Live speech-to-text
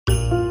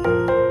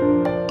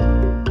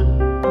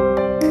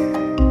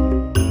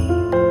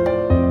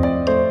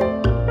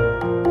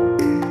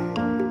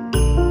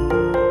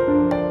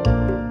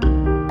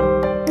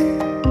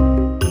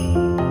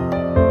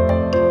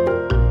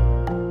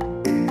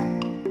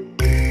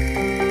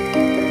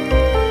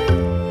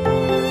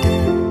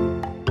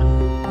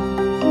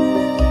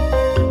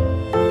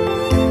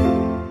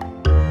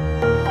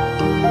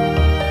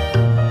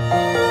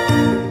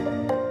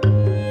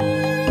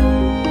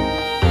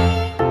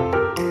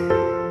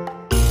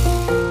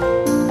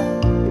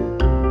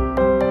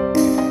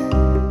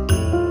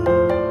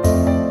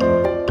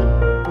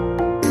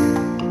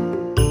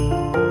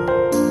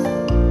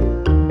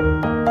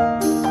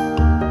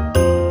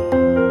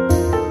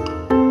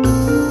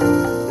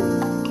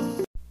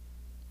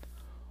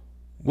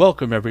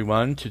Welcome,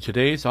 everyone, to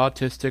today's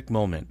Autistic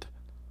Moment,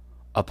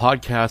 a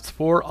podcast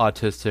for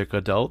autistic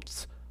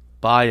adults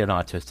by an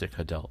autistic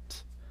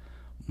adult.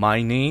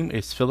 My name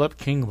is Philip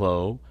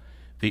Kinglow,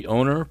 the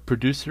owner,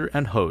 producer,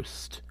 and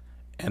host,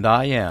 and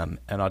I am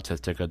an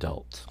autistic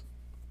adult.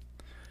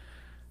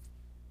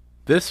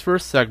 This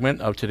first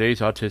segment of today's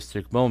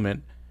Autistic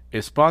Moment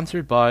is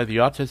sponsored by the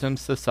Autism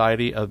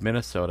Society of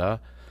Minnesota,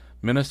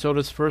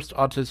 Minnesota's first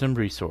autism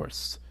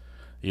resource.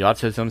 The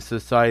Autism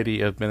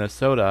Society of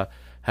Minnesota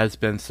has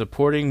been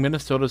supporting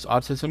Minnesota's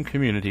autism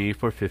community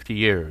for 50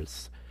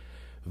 years.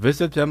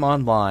 Visit them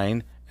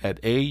online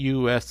at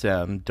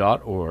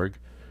ausm.org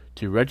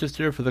to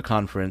register for the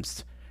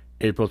conference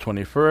April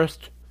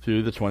 21st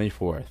through the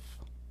 24th.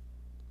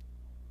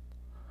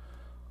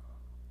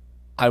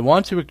 I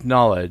want to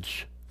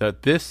acknowledge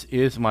that this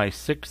is my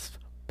 6th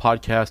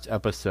podcast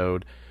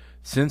episode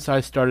since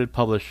I started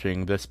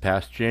publishing this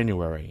past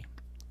January.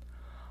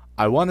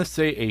 I want to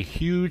say a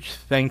huge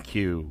thank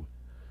you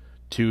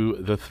to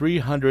the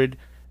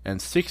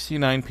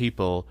 369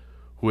 people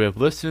who have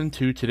listened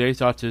to today's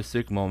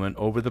Autistic Moment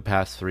over the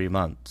past 3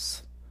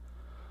 months.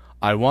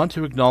 I want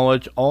to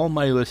acknowledge all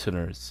my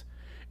listeners,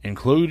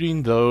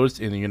 including those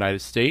in the United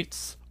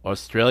States,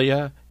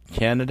 Australia,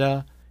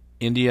 Canada,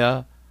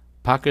 India,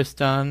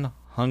 Pakistan,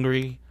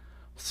 Hungary,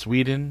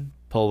 Sweden,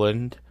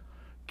 Poland,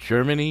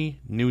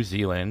 Germany, New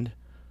Zealand,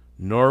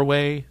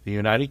 Norway, the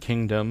United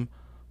Kingdom,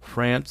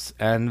 France,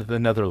 and the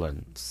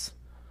Netherlands.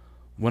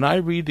 When I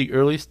read the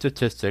early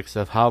statistics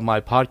of how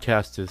my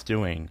podcast is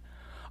doing,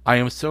 I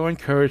am so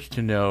encouraged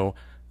to know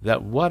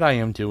that what I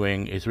am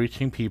doing is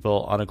reaching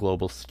people on a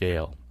global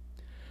scale.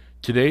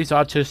 Today's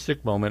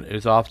Autistic Moment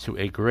is off to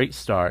a great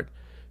start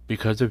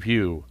because of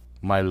you,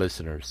 my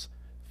listeners.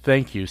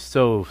 Thank you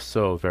so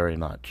very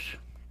much.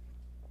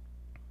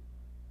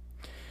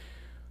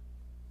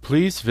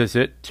 Please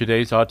visit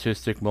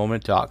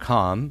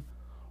todaysautisticmoment.com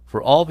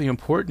for all the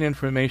important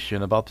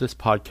information about this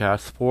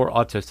podcast for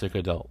autistic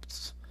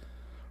adults.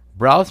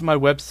 Browse my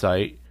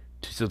website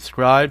to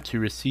subscribe to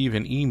receive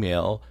an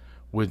email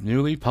with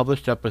newly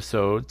published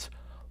episodes,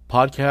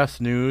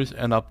 podcast news,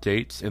 and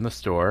updates in the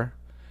store.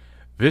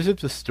 Visit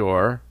the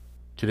store,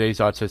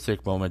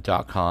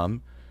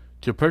 todaysautisticmoment.com,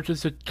 to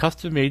purchase a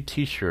custom-made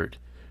t-shirt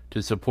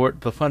to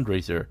support the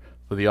fundraiser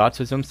for the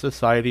Autism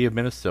Society of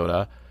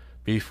Minnesota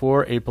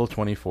before April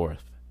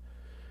 24th.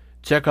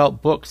 Check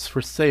out books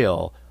for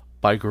sale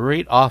by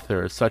great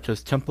authors such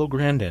as Temple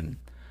Grandin,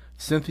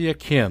 Cynthia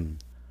Kim,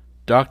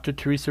 Dr.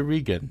 Teresa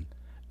Regan,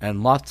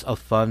 and lots of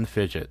fun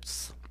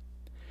fidgets.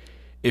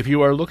 If you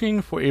are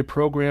looking for a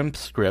program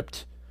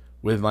script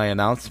with my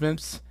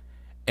announcements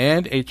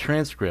and a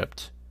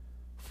transcript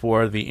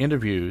for the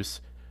interviews,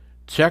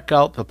 check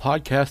out the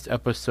podcast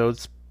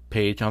episodes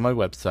page on my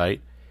website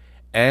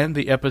and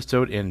the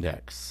episode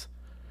index.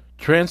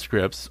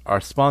 Transcripts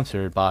are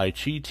sponsored by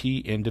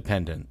GT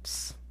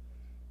Independence.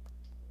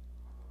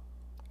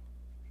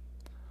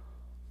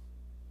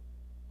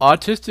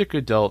 Autistic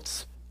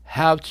adults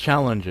have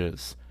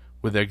challenges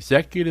with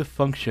executive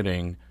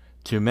functioning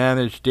to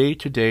manage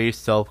day-to-day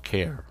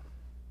self-care.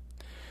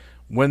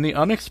 When the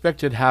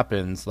unexpected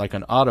happens, like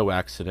an auto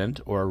accident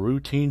or a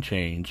routine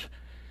change,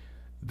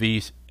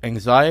 these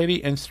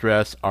anxiety and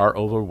stress are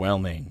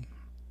overwhelming.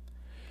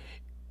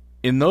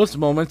 In those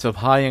moments of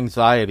high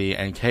anxiety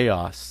and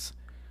chaos,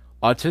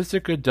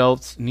 autistic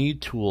adults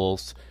need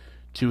tools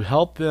to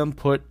help them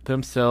put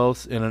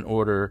themselves in an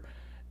order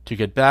to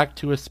get back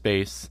to a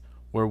space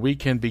where we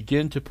can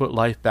begin to put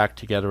life back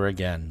together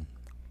again.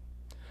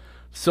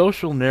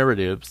 Social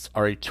narratives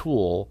are a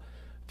tool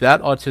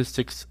that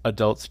autistic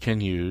adults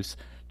can use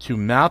to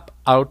map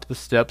out the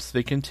steps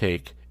they can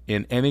take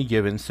in any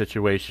given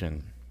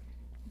situation.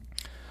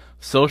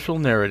 Social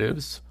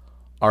narratives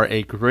are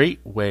a great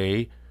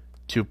way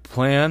to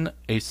plan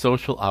a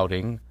social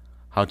outing,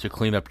 how to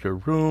clean up your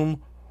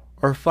room,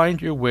 or find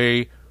your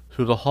way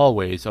through the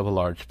hallways of a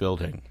large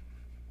building.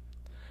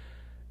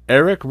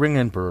 Eric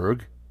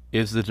Ringenberg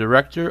is the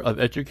Director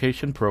of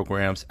Education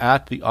Programs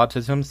at the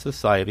Autism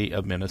Society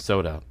of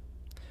Minnesota.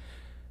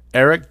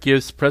 Eric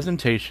gives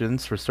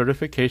presentations for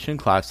certification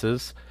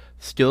classes,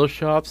 skill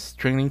shops,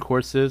 training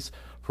courses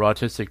for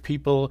autistic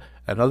people,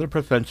 and other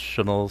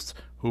professionals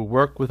who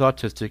work with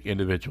autistic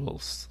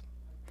individuals.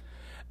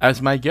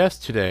 As my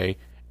guest today,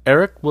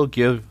 Eric will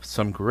give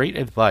some great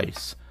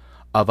advice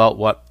about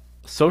what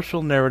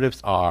social narratives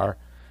are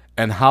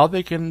and how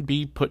they can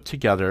be put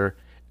together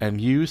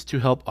and used to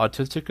help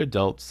autistic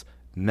adults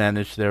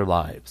manage their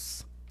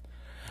lives.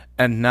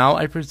 And now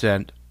I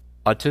present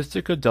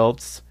Autistic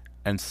Adults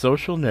and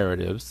Social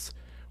Narratives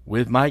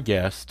with my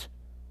guest,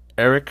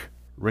 Eric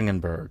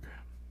Ringenberg.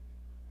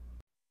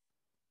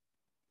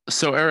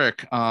 So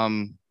Eric,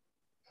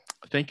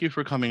 thank you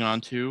for coming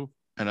on to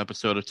an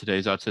episode of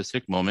today's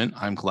Autistic Moment.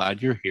 I'm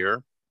glad you're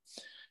here.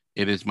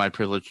 It is my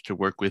privilege to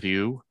work with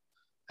you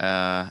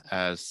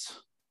as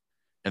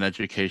an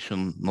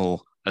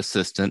educational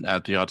assistant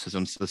at the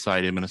Autism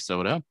Society of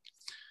Minnesota.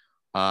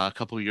 A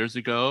couple of years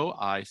ago,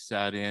 I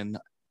sat in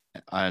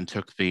and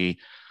took the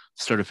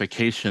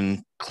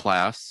certification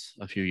class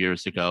a few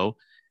years ago,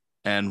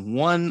 And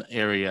one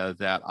area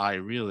that I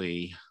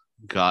really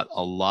got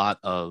a lot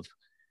of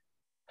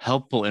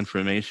helpful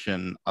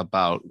information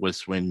about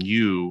was when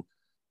you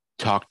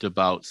talked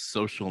about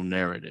social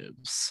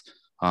narratives.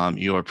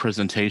 Your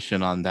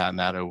presentation on that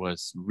matter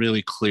was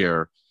really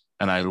clear,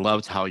 and I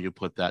loved how you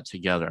put that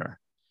together.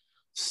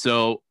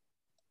 So,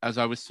 as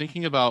I was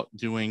thinking about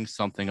doing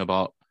something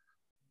about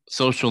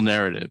social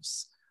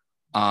narratives,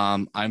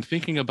 I'm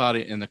thinking about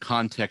it in the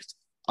context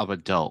of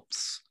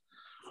adults.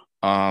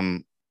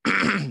 Um,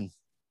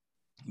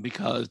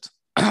 because,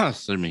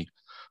 excuse me,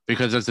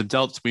 because as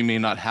adults, we may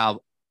not have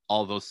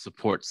all those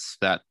supports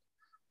that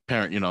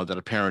that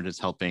a parent is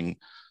helping,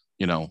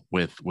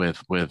 with,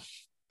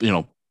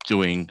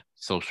 doing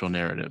social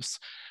narratives.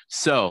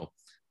 So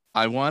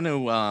I want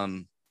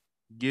to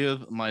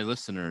give my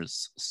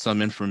listeners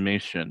some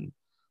information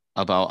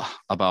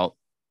about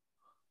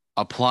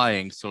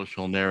applying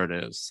social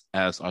narratives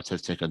as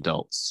autistic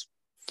adults.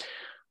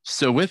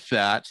 So with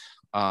that,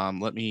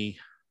 let me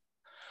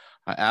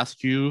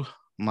ask you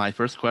my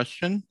first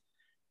question.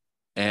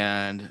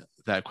 And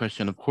that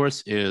question, of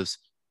course, is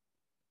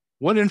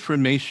what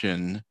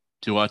information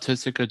do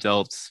autistic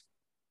adults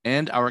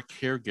and our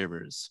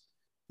caregivers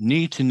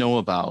need to know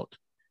about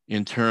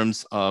in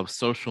terms of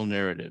social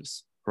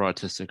narratives for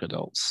autistic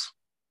adults?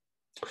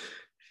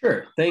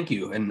 Sure. Thank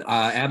you. And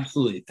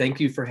absolutely. Thank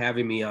you for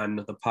having me on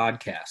the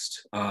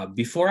podcast.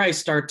 Before I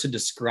start to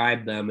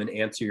describe them and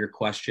answer your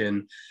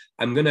question,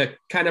 I'm going to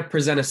kind of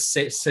present a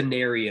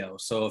scenario.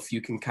 So if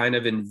you can kind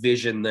of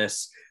envision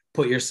this,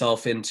 put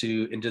yourself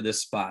into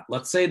this spot.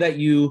 Let's say that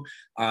you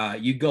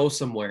go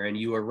somewhere and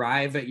you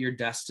arrive at your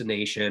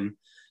destination,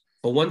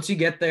 but once you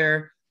get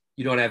there,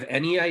 you don't have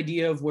any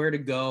idea of where to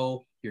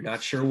go. You're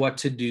not sure what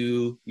to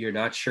do. You're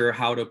not sure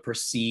how to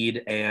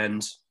proceed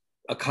and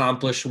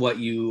accomplish what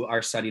you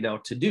are setting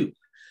out to do.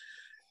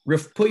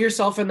 Put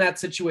yourself in that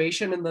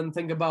situation and then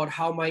think about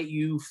how might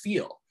you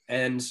feel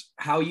and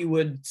how you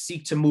would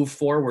seek to move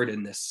forward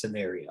in this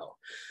scenario.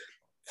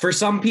 For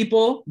some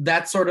people,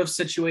 that sort of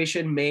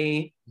situation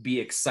may be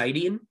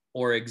exciting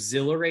or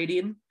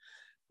exhilarating,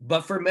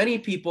 but for many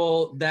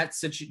people, that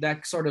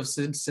sort of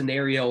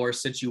scenario or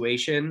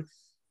situation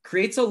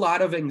creates a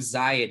lot of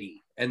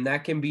anxiety, and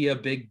that can be a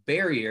big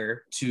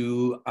barrier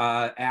to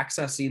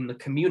accessing the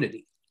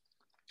community.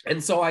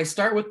 And so I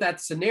start with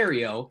that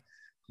scenario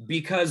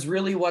because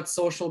really what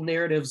social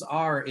narratives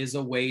are is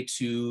a way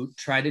to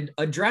try to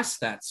address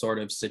that sort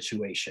of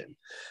situation.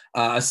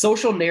 A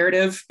social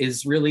narrative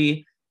is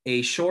really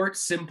a short,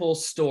 simple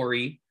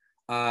story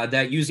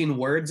that using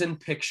words and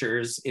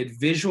pictures, it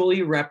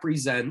visually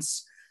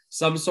represents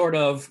some sort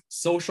of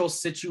social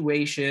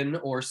situation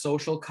or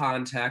social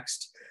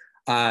context,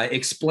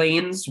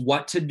 explains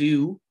what to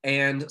do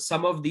and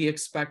some of the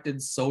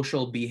expected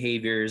social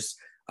behaviors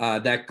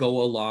that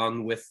go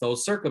along with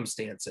those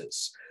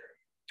circumstances.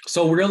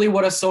 So really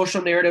what a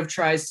social narrative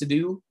tries to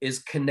do is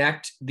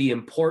connect the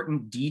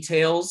important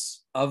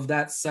details of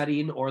that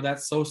setting or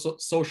that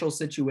social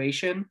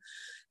situation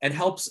and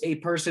helps a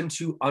person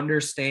to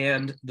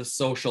understand the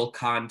social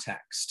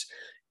context.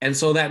 And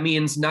so that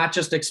means not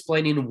just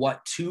explaining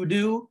what to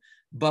do,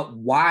 but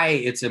why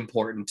it's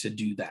important to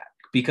do that.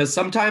 Because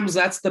sometimes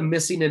that's the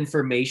missing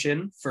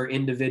information for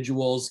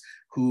individuals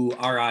who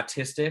are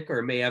autistic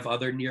or may have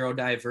other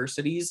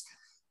neurodiversities.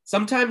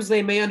 Sometimes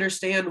they may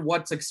understand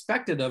what's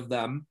expected of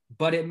them,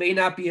 but it may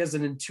not be as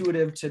an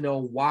intuitive to know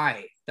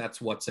why that's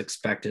what's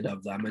expected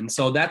of them. And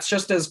so that's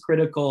just as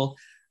critical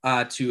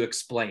to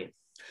explain.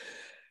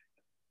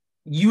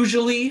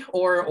 Usually,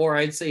 or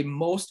I'd say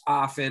most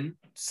often,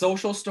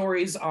 social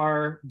stories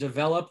are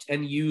developed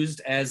and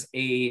used as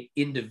a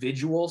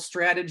individual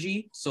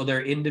strategy. So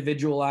they're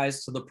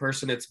individualized to the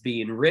person it's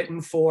being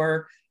written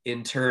for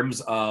in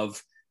terms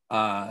of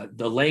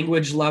the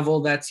language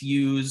level that's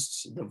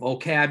used, the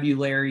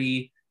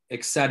vocabulary,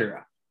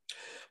 etc.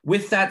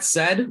 With that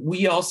said,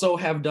 we also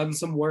have done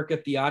some work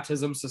at the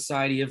Autism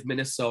Society of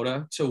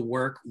Minnesota to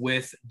work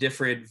with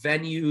different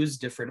venues,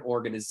 different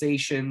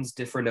organizations,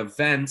 different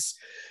events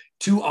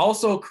to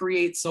also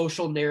create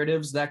social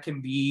narratives that can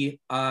be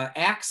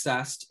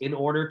accessed in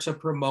order to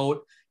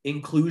promote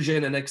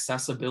inclusion and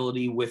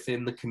accessibility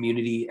within the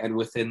community and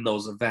within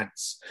those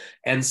events.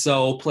 And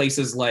so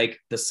places like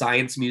the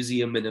Science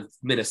Museum in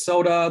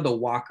Minnesota, the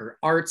Walker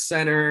Arts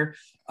Center,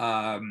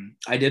 I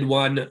did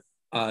one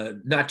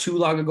not too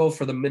long ago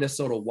for the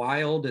Minnesota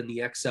Wild and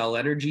the XL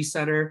Energy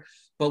Center,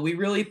 but we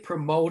really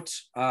promote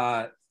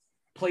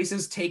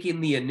places taking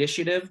the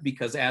initiative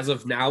because as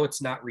of now,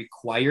 it's not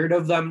required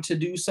of them to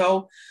do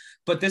so.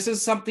 But this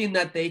is something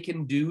that they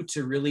can do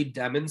to really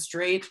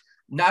demonstrate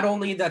not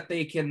only that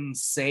they can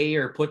say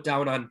or put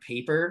down on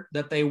paper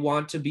that they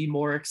want to be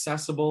more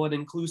accessible and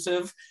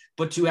inclusive,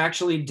 but to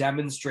actually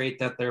demonstrate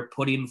that they're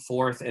putting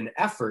forth an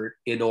effort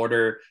in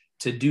order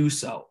to do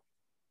so.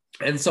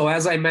 And so,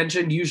 as I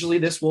mentioned, usually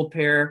this will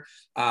pair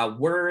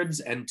words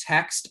and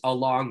text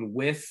along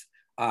with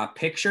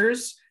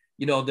pictures.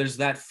 You know, there's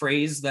that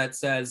phrase that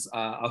says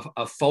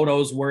a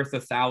photo's worth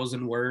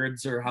 1,000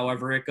 words or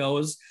however it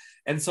goes.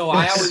 And so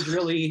I always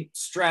really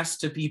stress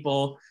to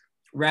people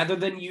rather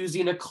than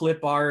using a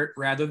clip art,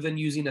 rather than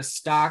using a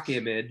stock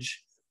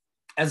image,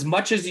 as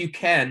much as you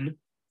can,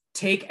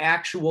 take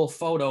actual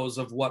photos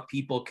of what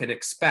people can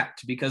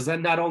expect, because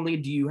then not only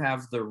do you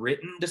have the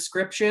written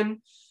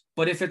description,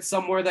 but if it's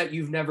somewhere that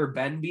you've never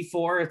been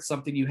before, it's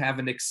something you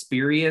haven't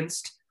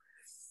experienced,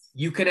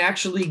 you can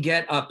actually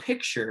get a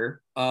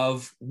picture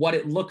of what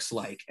it looks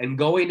like. And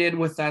going in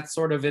with that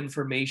sort of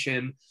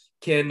information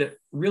can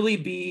really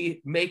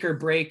be make or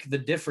break the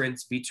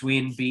difference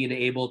between being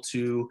able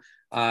to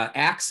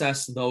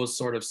access those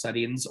sort of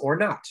settings or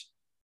not.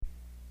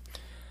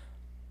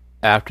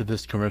 After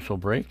this commercial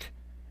break,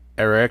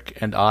 Eric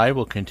and I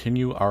will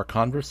continue our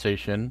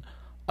conversation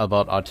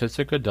about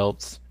autistic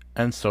adults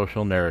and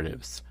social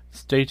narratives.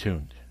 Stay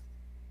tuned.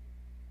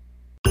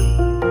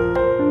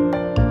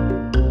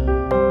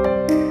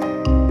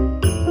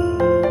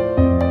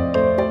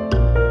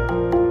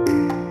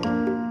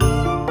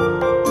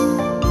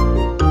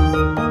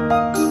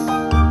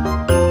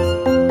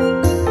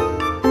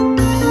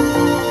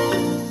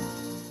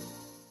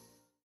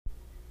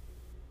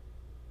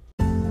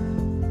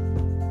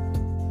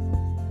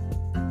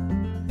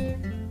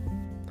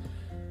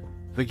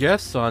 The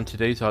guests on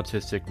today's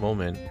Autistic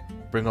Moment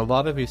bring a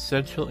lot of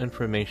essential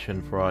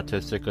information for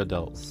autistic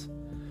adults.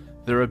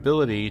 Their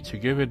ability to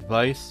give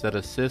advice that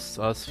assists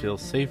us feel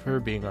safer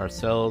being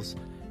ourselves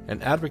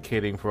and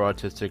advocating for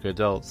autistic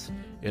adults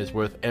is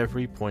worth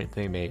every point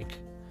they make.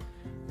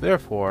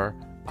 Therefore,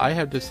 I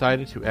have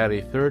decided to add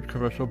a third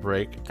commercial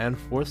break and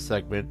fourth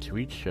segment to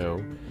each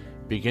show,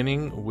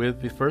 beginning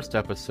with the first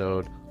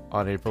episode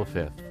on April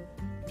 5th.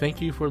 Thank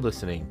you for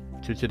listening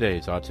to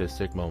today's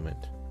Autistic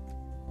Moment.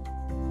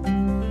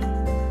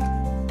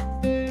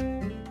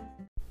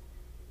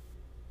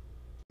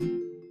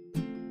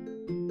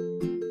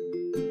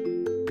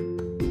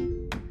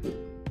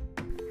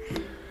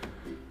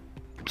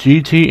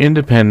 GT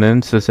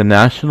Independence is a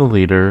national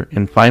leader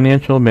in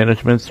financial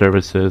management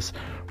services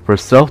for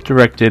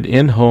self-directed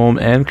in-home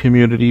and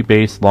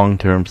community-based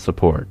long-term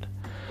support.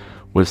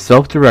 With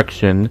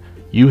self-direction,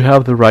 you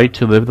have the right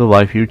to live the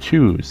life you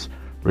choose,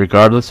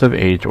 regardless of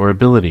age or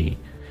ability,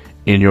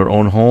 in your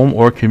own home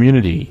or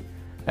community.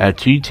 At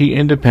GT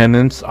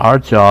Independence, our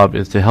job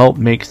is to help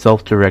make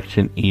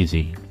self-direction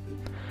easy.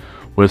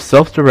 With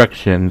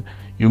self-direction,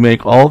 you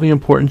make all the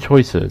important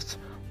choices,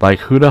 like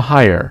who to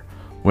hire,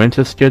 when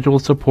to schedule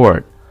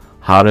support,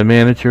 how to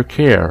manage your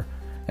care,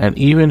 and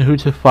even who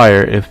to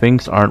fire if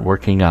things aren't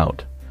working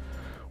out.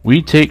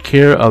 We take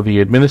care of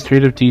the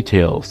administrative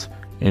details,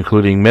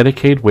 including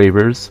Medicaid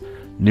waivers,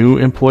 new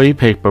employee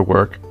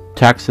paperwork,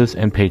 taxes,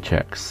 and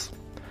paychecks.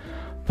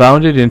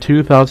 Founded in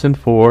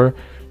 2004,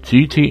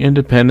 GT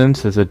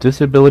Independence is a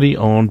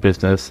disability-owned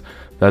business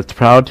that's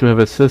proud to have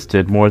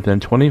assisted more than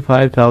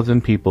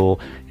 25,000 people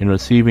in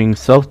receiving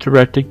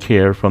self-directed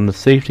care from the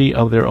safety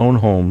of their own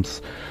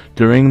homes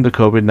during the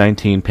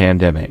COVID-19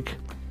 pandemic.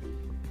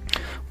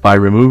 By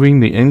removing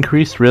the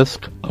increased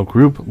risk of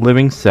group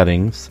living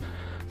settings,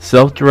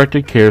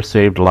 self-directed care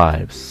saved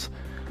lives.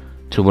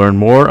 To learn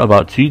more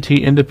about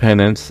GT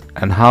Independence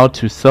and how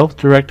to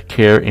self-direct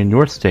care in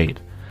your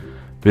state,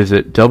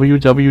 visit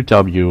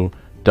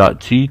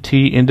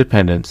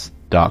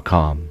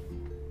www.gtindependence.com.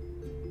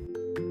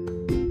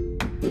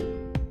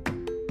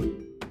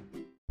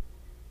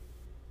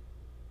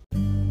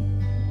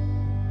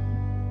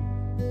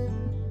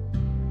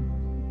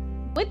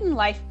 Wouldn't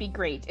life be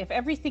great if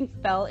everything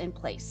fell in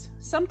place?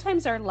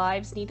 Sometimes our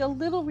lives need a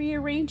little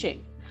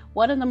rearranging.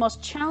 One of the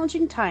most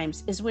challenging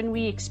times is when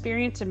we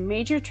experience a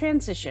major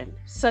transition,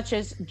 such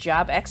as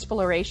job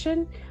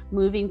exploration,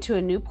 moving to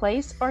a new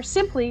place, or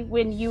simply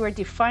when you are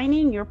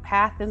defining your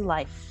path in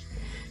life.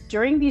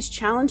 During these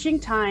challenging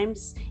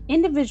times,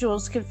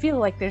 individuals can feel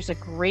like there's a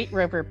great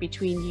river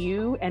between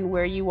you and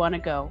where you want to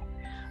go.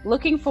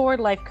 Looking Forward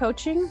Life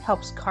Coaching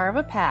helps carve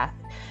a path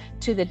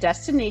to the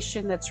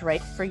destination that's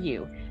right for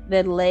you,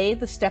 then lay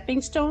the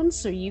stepping stones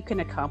so you can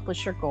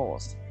accomplish your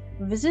goals.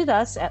 Visit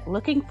us at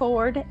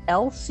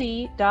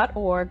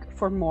lookingforwardlc.org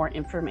for more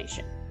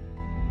information.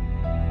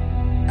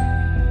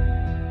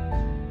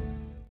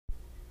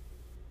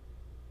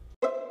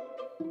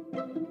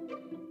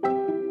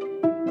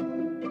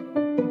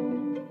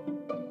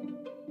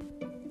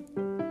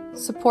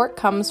 Support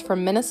comes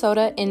from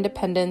Minnesota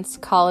Independence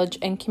College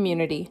and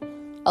Community,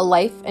 a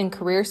life and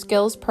career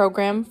skills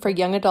program for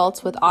young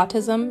adults with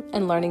autism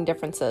and learning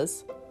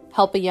differences.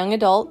 Help a young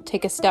adult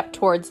take a step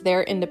towards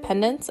their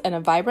independence and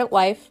a vibrant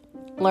life.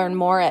 Learn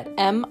more at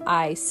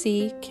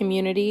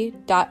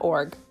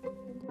miccommunity.org.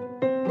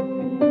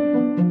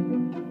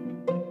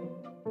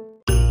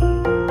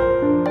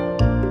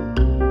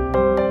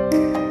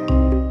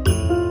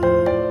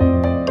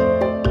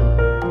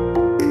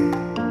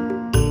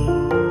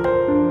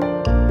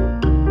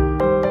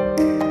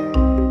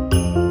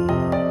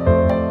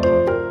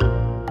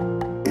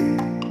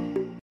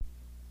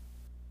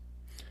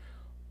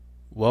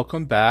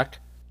 Welcome back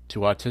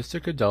to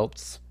Autistic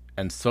Adults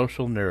and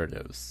Social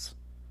Narratives.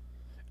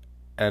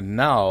 And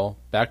now,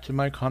 back to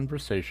my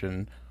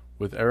conversation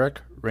with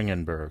Eric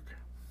Ringenberg.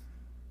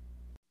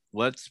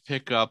 Let's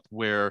pick up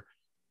where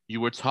you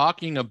were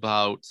talking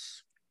about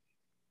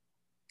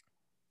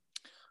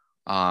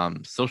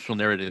social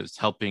narratives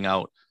helping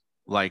out,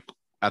 like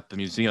at the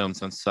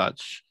museums and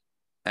such.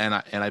 And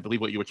I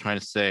believe what you were trying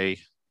to say,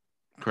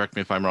 correct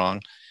me if I'm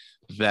wrong,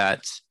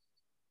 that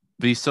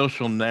these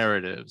social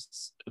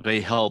narratives,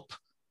 they help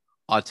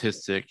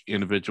autistic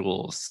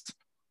individuals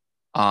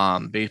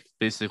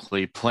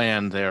basically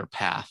plan their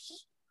path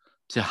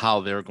to how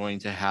they're going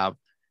to have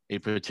a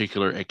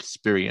particular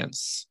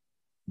experience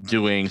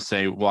doing,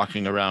 say,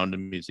 walking around a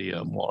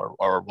museum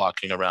or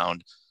walking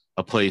around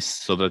a place,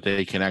 so that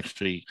they can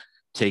actually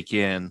take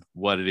in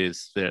what it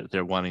is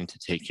they're wanting to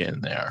take in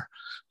there.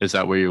 Is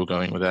that where you were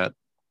going with that?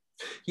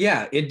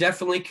 Yeah, it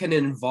definitely can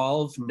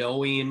involve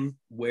knowing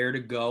where to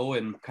go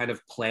and kind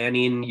of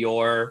planning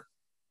your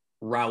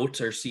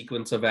route or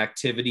sequence of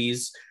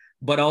activities,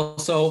 but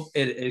also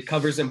it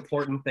covers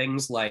important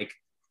things like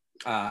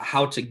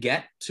how to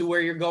get to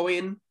where you're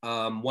going.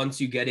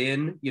 Once you get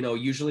in,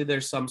 usually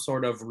there's some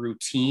sort of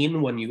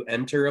routine when you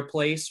enter a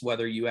place,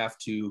 whether you have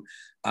to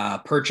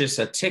purchase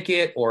a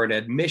ticket or an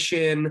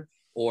admission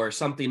or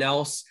something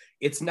else.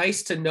 It's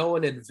nice to know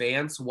in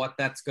advance what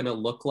that's going to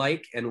look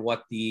like and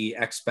what the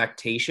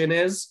expectation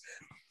is.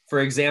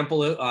 For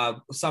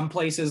example, some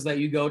places that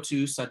you go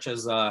to, such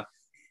as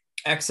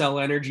XL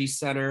Energy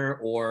Center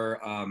or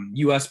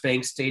US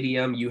Bank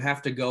Stadium, you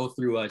have to go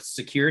through a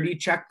security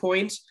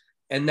checkpoint,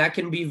 and that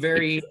can be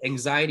very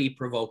anxiety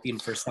provoking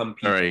for some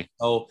people. Right.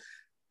 So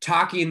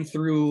talking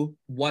through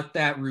what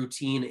that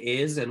routine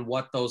is and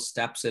what those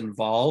steps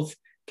involve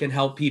can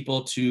help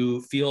people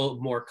to feel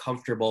more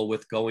comfortable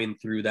with going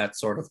through that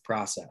sort of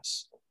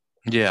process.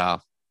 Yeah.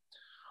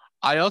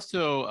 I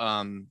also,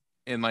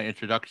 in my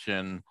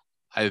introduction,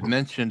 I've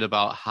mentioned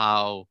about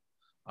how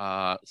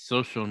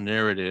social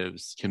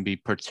narratives can be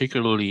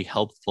particularly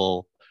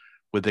helpful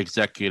with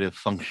executive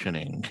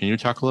functioning. Can you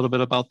talk a little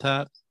bit about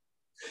that?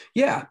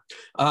 Yeah.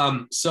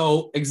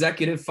 So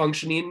executive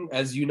functioning,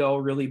 as you know,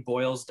 really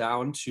boils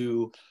down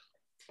to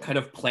kind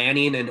of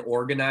planning and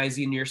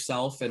organizing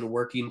yourself and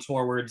working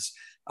towards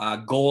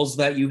goals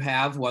that you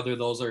have, whether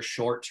those are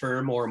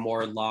short-term or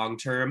more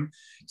long-term.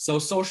 So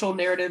social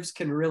narratives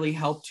can really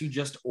help to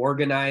just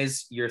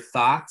organize your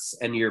thoughts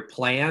and your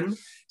plan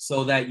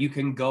so that you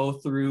can go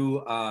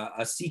through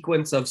a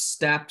sequence of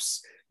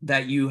steps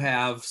that you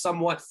have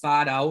somewhat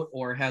thought out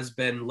or has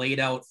been laid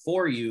out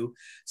for you,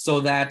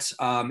 so that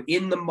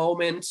in the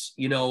moment,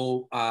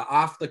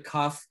 off the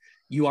cuff,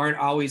 you aren't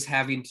always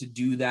having to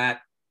do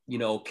that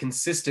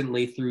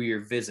consistently through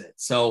your visit.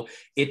 So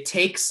it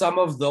takes some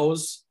of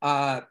those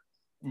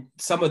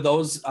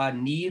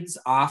needs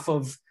off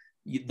of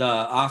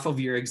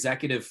your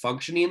executive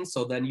functioning,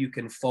 so then you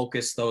can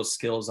focus those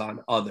skills on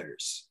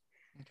others.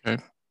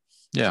 Okay.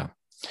 Yeah.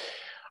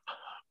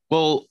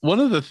 Well, one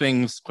of the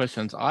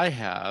questions I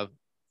have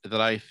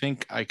that I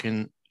think I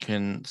can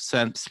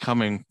sense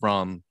coming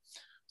from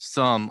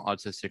some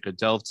autistic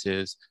adults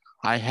is,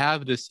 I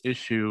have this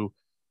issue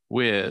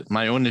with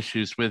my own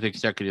issues with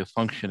executive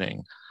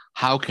functioning.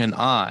 How can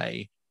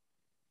I,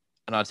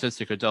 an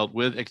autistic adult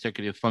with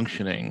executive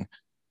functioning,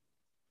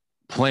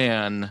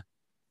 plan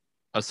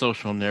a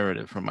social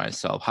narrative for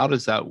myself? How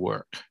does that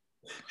work?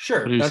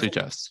 Sure. What do you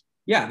suggest?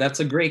 Yeah, that's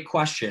a great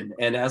question.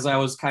 And as I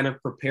was kind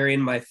of preparing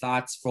my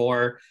thoughts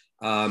for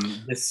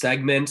this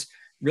segment,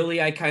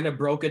 really, I kind of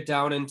broke it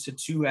down into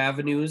two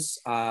avenues.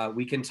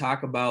 We can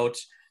talk about,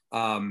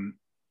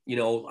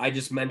 I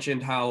just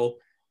mentioned how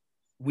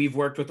we've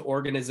worked with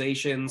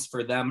organizations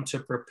for them to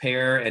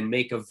prepare and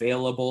make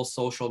available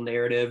social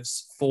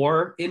narratives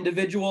for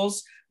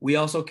individuals. We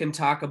also can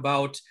talk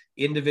about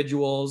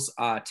individuals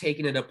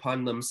taking it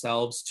upon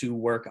themselves to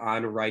work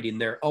on writing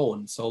their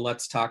own. So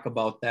let's talk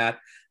about that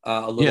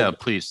a little bit.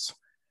 Please.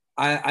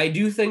 I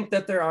do think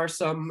that there are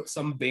some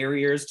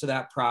barriers to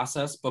that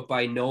process, but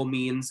by no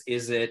means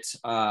is it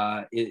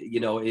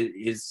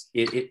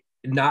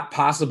not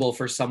possible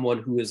for someone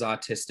who is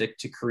autistic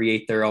to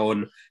create their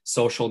own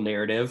social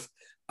narrative.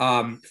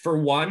 For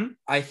one,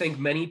 I think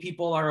many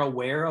people are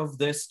aware of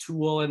this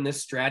tool and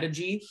this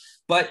strategy,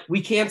 but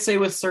we can't say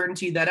with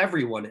certainty that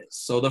everyone is.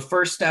 So the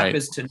first step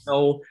is to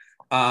know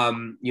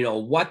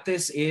what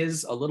this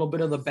is, a little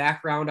bit of the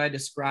background I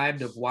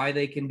described of why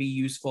they can be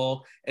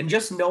useful, and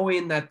just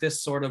knowing that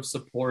this sort of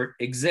support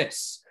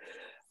exists.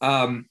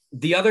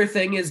 The other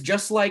thing is,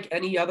 just like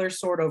any other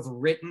sort of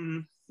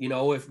written,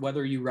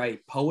 whether you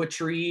write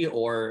poetry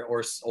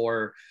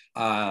or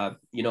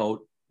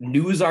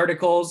news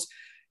articles,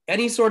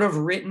 any sort of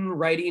written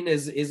writing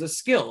is a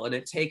skill, and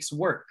it takes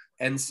work.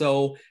 And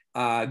so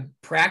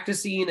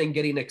practicing and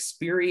getting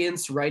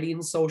experience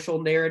writing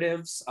social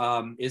narratives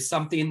is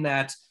something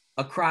that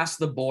across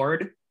the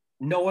board,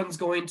 no one's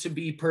going to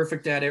be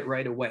perfect at it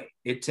right away.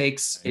 It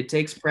takes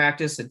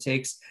practice, it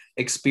takes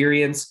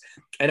experience.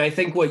 And I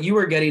think what you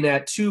were getting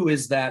at too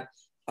is that,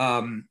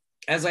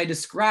 as I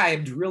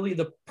described, really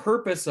the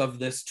purpose of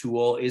this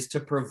tool is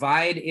to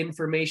provide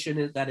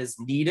information that is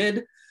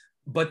needed,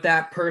 but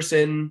that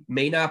person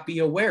may not be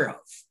aware of.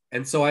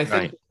 And so I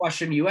think the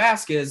question you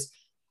ask is,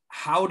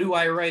 how do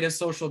I write a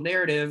social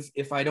narrative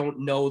if I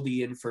don't know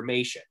the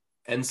information?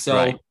 And so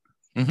Right.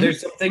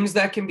 there's some things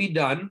that can be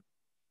done.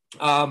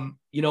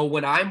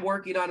 When I'm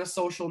working on a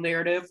social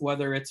narrative,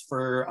 whether it's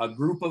for a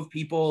group of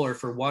people or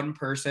for one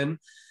person,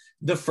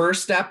 the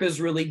first step is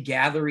really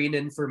gathering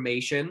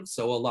information.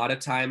 So a lot of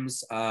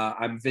times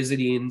I'm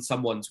visiting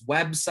someone's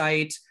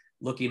website,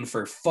 looking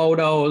for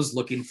photos,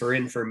 looking for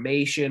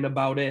information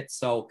about it.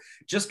 So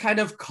just kind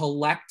of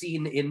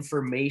collecting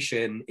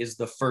information is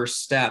the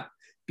first step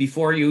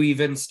before you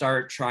even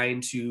start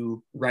trying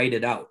to write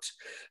it out.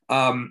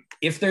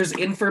 If there's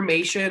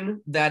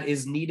information that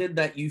is needed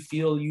that you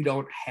feel you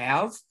don't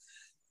have,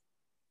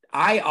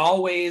 I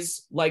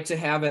always like to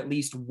have at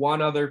least one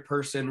other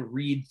person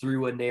read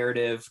through a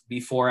narrative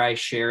before I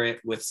share it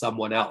with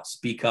someone else,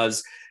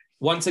 because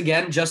once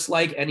again, just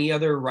like any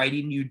other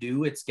writing you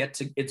do, it's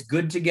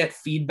good to get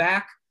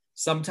feedback.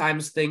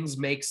 Sometimes things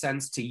make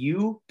sense to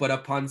you, but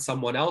upon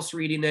someone else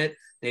reading it,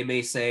 they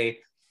may say,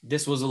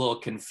 this was a little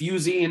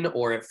confusing,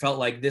 or it felt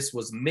like this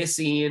was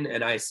missing.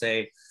 And I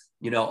say,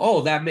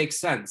 oh, that makes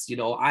sense.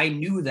 I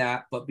knew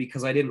that, but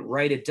because I didn't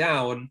write it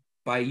down,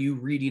 by you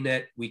reading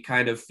it, we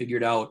kind of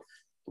figured out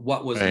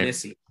what was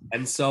missing.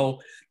 And so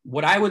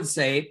what I would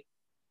say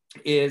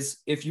is,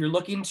 if you're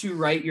looking to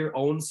write your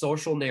own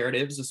social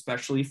narratives,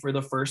 especially for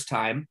the first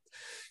time,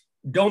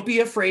 don't be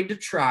afraid to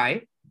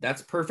try.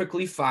 That's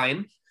perfectly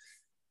fine.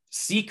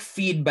 Seek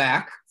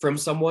feedback from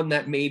someone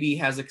that maybe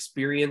has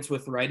experience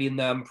with writing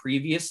them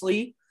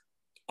previously.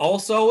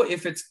 Also,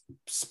 if it's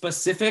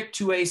specific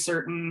to a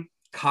certain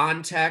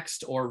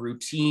context or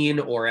routine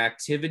or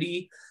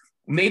activity,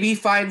 maybe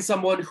find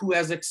someone who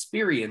has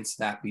experienced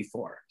that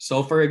before.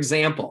 So for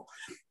example,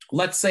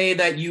 let's say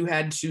that you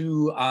had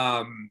to,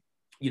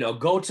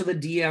 go to the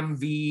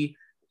DMV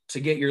to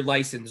get your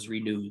license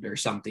renewed or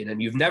something,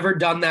 and you've never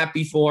done that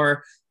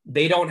before.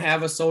 They don't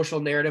have a social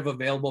narrative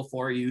available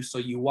for you. So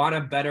you want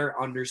a better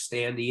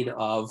understanding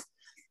of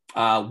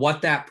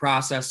what that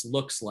process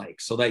looks like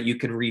so that you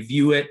can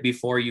review it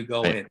before you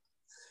go in.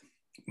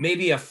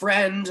 Maybe a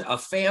friend, a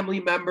family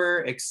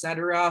member,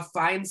 etc.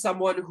 Find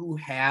someone who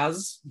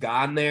has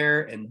gone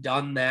there and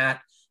done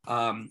that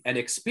and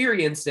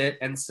experienced it,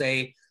 and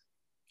say,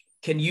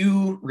 can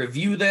you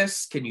review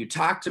this? Can you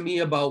talk to me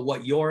about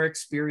what your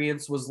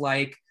experience was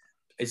like?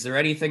 Is there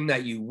anything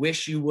that you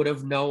wish you would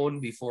have known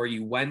before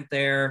you went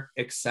there,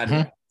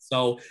 etc.?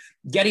 So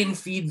getting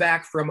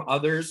feedback from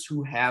others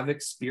who have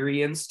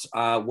experienced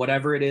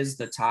whatever it is,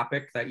 the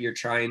topic that you're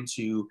trying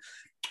to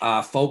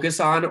focus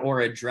on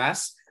or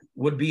address,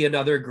 would be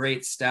another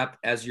great step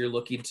as you're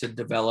looking to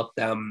develop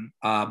them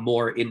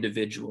more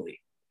individually.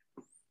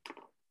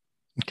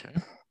 Okay,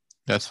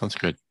 that sounds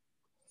good.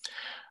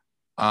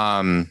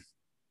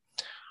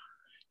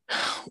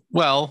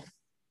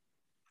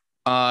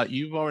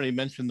 You've already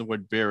mentioned the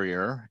word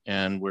barrier,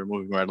 and we're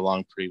moving right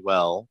along pretty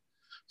well.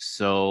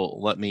 So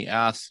let me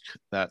ask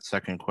that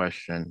second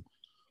question.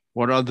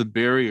 What are the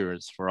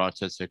barriers for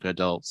autistic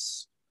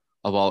adults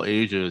of all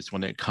ages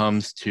when it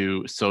comes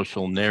to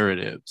social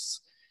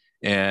narratives?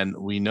 And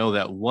we know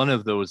that one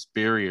of those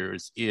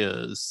barriers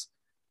is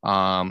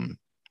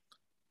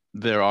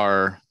there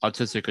are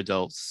autistic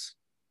adults,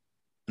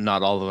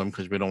 not all of them,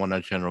 because we don't want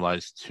to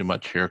generalize too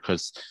much here,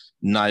 because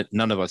none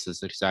of us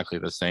is exactly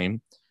the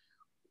same,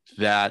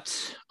 that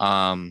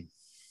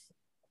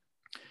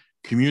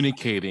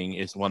communicating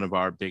is one of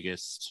our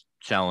biggest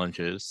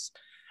challenges,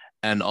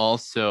 and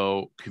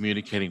also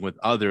communicating with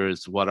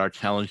others what our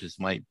challenges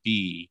might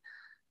be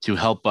to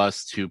help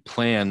us to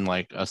plan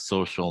like a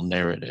social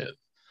narrative.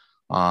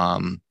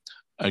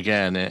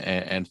 Again,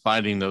 and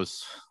finding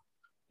those,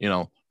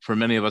 for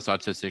many of us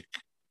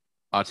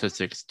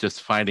autistics,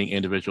 just finding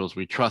individuals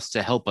we trust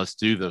to help us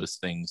do those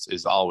things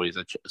is always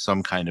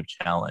some kind of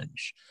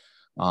challenge.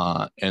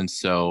 And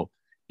so,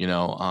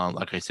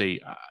 like I say,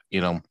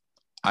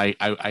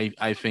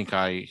 I think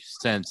I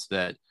sense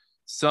that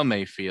some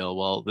may feel,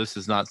 well,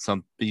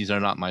 these are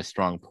not my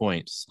strong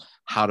points.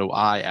 How do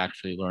I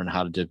actually learn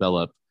how to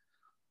develop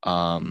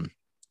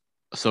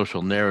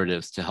social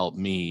narratives to help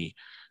me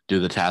do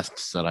the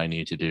tasks that I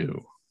need to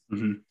do?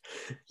 Mm-hmm.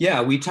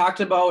 Yeah, we talked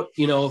about,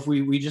 if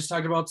we just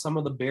talked about some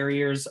of the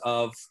barriers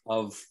of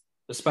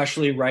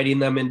especially writing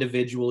them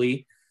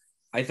individually.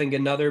 I think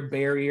another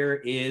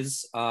barrier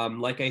is,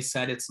 like I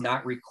said, it's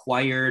not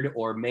required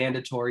or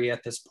mandatory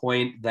at this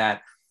point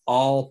that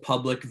all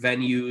public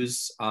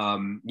venues,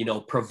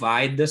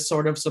 provide this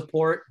sort of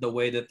support the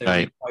way that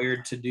they're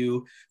required to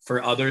do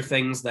for other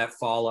things that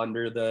fall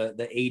under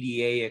the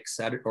ADA, et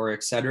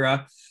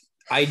cetera.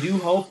 I do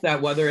hope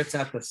that whether it's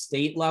at the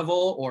state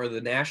level or the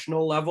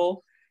national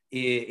level,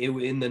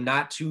 in the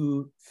not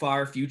too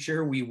far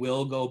future, we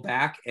will go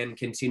back and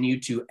continue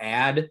to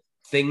add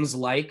things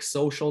like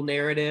social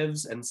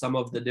narratives and some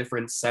of the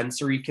different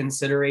sensory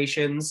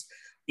considerations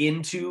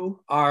into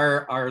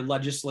our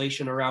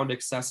legislation around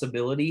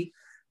accessibility.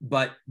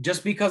 But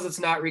just because it's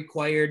not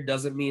required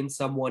doesn't mean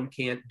someone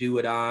can't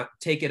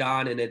take it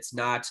on, and it's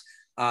not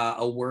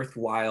a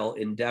worthwhile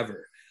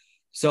endeavor.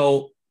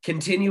 So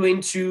continuing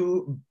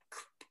to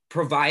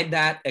provide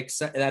that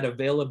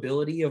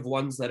availability of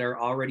ones that are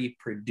already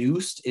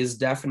produced is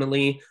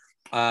definitely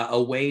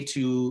a way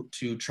to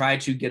try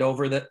to get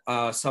over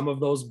some of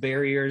those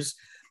barriers.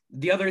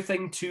 The other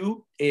thing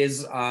too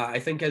is I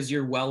think, as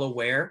you're well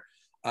aware,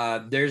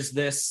 there's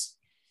this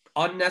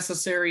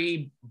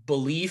unnecessary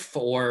belief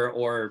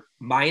or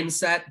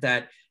mindset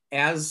that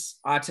as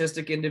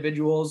autistic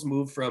individuals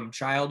move from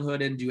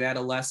childhood into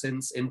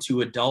adolescence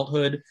into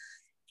adulthood,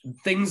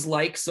 things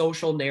like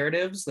social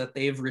narratives that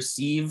they've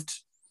received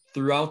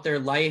throughout their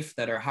life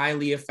that are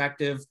highly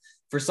effective,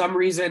 for some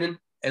reason,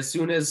 as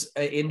soon as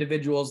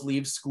individuals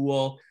leave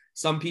school,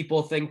 some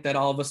people think that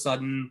all of a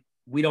sudden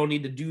we don't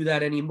need to do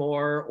that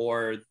anymore,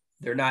 or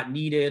they're not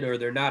needed, or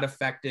they're not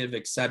effective,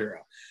 etc.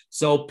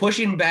 So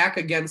pushing back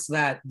against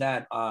that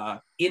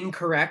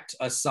incorrect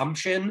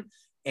assumption,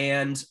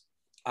 and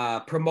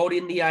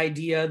promoting the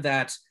idea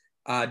that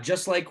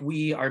just like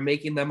we are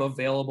making them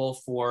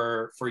available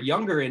for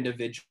younger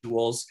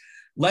individuals,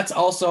 let's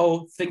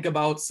also think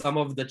about some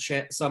of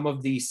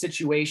the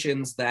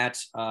situations that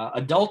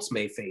adults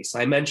may face.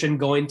 I mentioned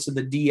going to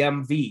the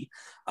DMV,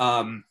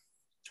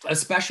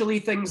 especially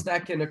things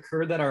that can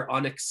occur that are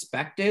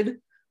unexpected,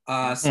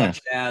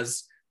 such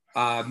as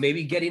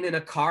maybe getting in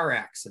a car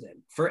accident.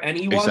 For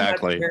anyone,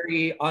 that's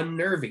very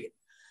unnerving.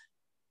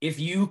 If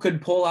you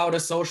could pull out a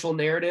social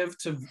narrative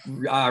to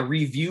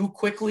review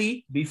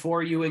quickly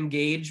before you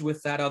engage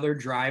with that other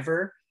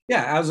driver.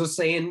 Yeah, I was just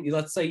saying,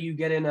 let's say you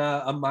get in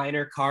a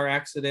minor car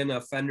accident,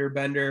 a fender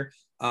bender.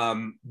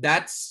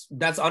 That's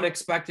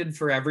unexpected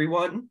for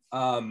everyone.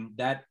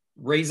 That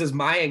raises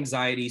my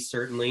anxiety,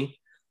 certainly.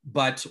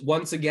 But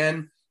once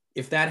again,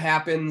 if that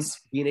happens,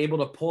 being able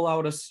to pull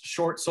out a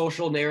short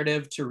social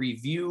narrative to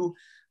review,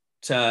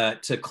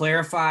 to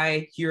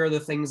clarify, here are the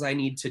things I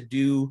need to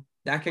do,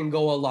 that can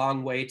go a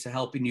long way to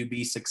helping you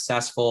be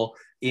successful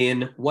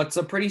in what's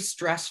a pretty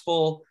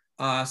stressful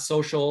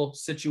social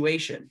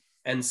situation.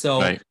 And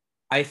so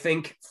I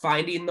think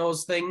finding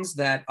those things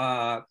that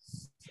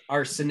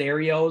are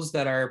scenarios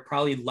that are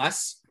probably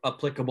less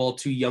applicable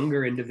to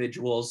younger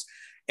individuals,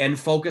 and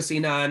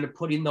focusing on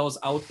putting those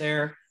out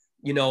there.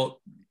 You know,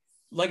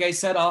 like I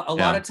said, a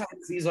lot of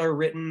times these are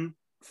written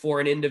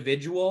for an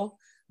individual,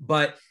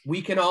 but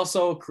we can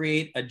also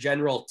create a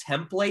general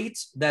template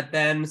that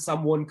then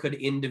someone could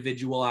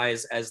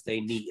individualize as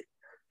they need.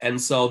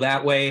 And so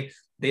that way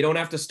they don't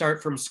have to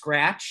start from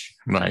scratch.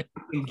 Right.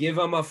 You can give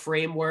them a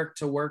framework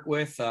to work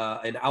with,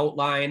 an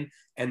outline.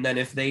 And then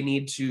if they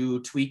need to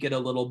tweak it a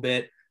little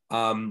bit,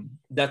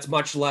 that's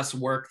much less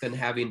work than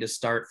having to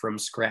start from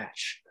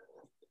scratch.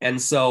 And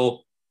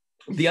so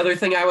the other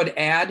thing I would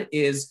add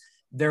is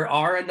there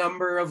are a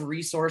number of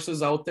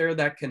resources out there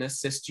that can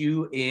assist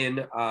you in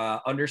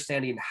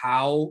understanding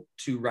how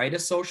to write a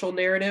social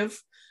narrative.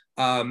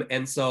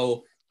 And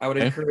so I would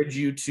encourage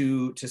you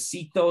to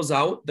seek those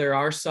out. There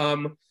are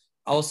some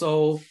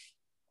also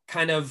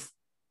kind of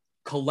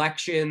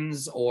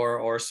collections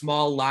or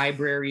small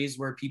libraries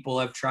where people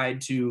have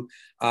tried to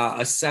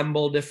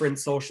assemble different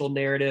social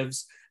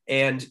narratives.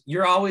 And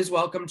you're always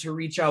welcome to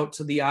reach out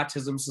to the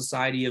Autism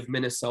Society of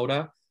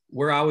Minnesota.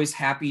 We're always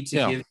happy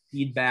to give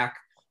feedback.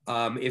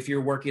 If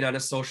you're working on a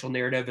social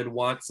narrative and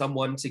want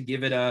someone to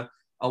give it a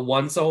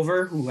once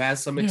over who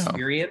has some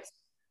experience,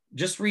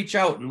 just reach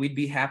out and we'd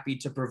be happy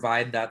to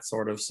provide that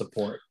sort of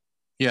support.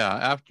 Yeah.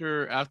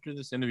 After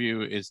this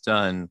interview is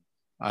done,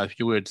 if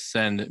you would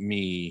send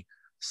me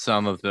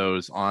some of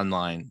those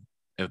online,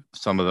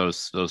 some of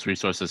those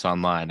resources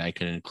online, I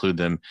can include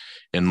them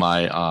in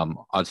my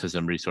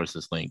autism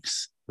resources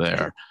links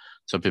there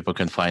so people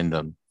can find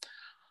them.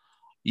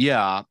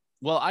 Yeah.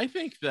 Well, I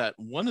think that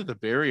one of the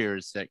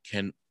barriers that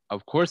can,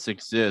 of course,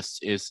 exist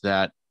is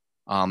that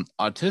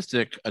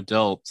autistic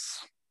adults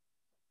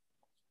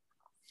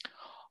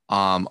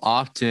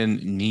often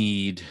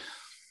need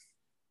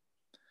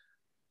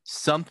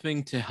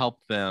something to help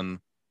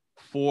them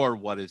for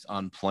what is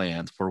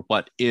unplanned, for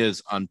what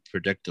is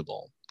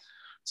unpredictable.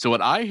 So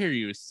what I hear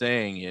you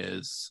saying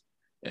is,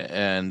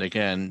 and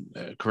again,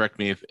 correct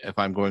me if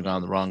I'm going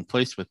on the wrong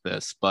place with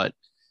this, but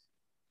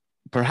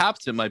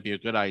perhaps it might be a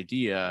good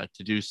idea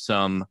to do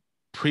some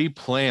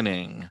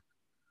pre-planning,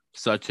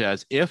 such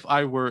as if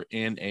I were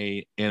in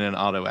an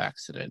auto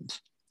accident,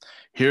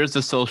 here's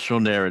the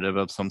social narrative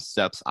of some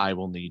steps I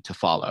will need to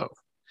follow,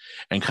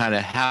 and kind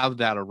of have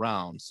that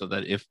around so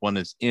that if one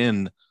is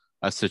in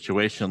a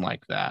situation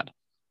like that,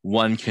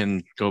 one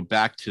can go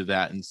back to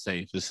that and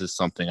say, this is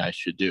something I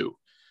should do.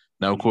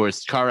 Now, of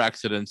course, car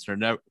accidents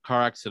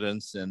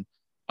and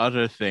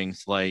other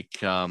things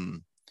like,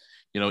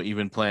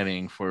 even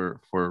planning for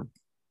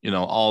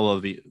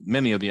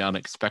many of the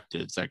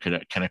unexpecteds that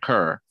can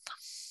occur.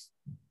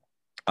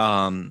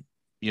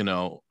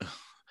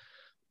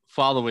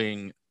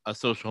 Following a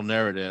social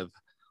narrative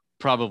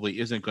probably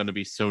isn't going to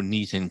be so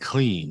neat and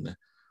clean,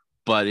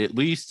 but at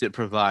least it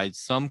provides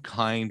some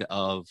kind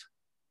of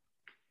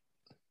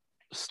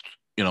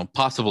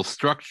possible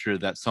structure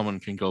that someone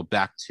can go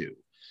back to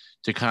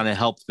kind of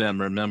help them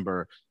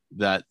remember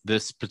that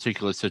this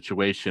particular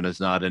situation is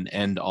not an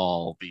end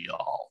all be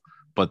all,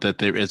 but that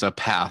there is a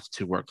path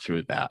to work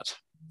through that.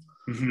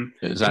 Mm-hmm.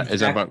 Is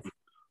that about?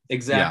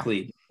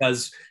 Exactly. Yeah.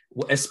 Because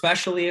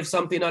especially if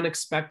something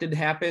unexpected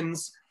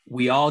happens.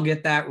 We all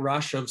get that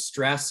rush of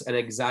stress and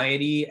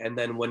anxiety. And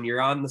then when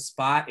you're on the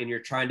spot and you're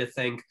trying to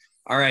think,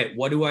 all right,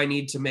 what do I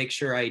need to make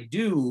sure I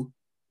do?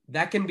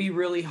 That can be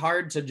really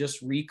hard to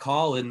just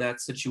recall in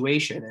that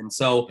situation. And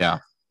so Yeah.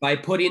 by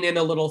putting in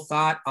a little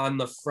thought on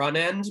the front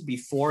end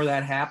before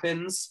that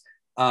happens,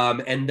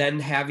 and then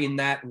having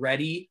that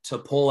ready to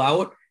pull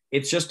out,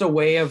 it's just a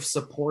way of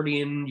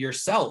supporting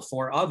yourself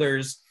or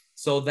others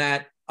so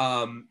that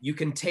you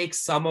can take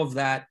some of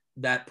that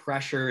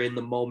pressure in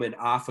the moment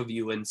off of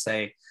you and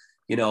say,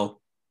 you know,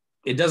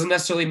 it doesn't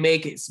necessarily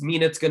mean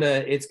it's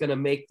gonna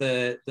make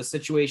the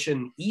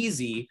situation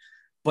easy,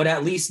 but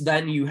at least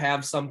then you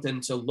have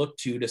something to look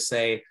to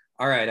say,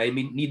 all right, I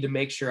need to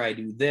make sure I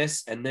do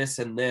this and this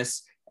and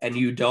this, and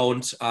you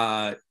don't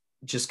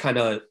just kind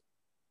of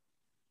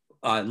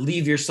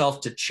leave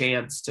yourself to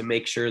chance to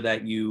make sure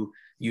that you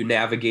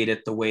navigate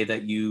it the way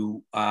that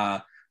you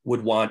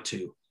would want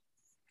to.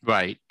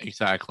 Right.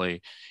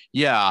 Exactly.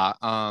 Yeah.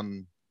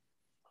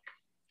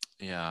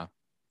 Yeah.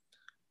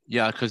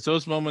 Yeah. Because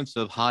those moments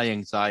of high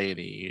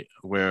anxiety,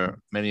 where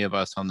many of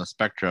us on the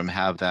spectrum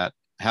have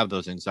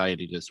those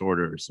anxiety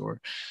disorders,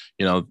 or,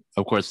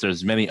 of course,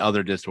 there's many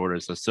other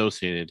disorders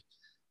associated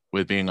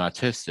with being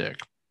autistic.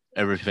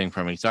 Everything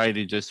from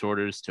anxiety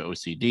disorders to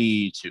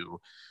OCD to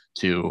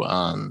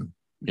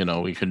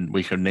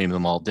we could name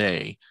them all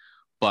day.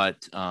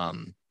 But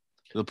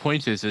the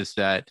point is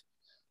that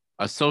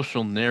a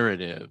social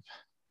narrative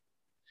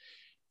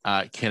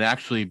can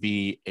actually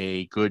be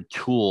a good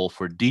tool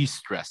for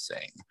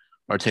de-stressing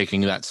or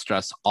taking that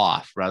stress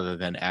off rather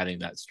than adding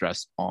that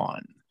stress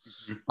on.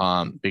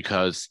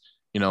 Because,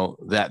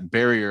 that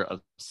barrier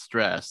of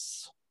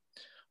stress,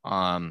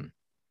 can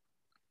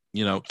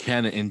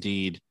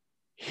indeed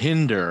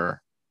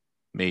hinder,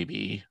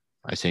 maybe,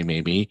 I say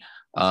maybe,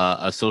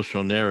 a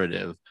social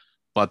narrative.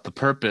 But the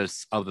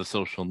purpose of the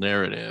social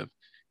narrative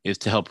is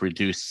to help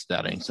reduce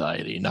that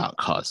anxiety, not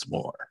cause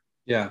more.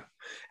 Yeah.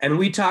 And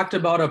we talked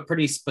about a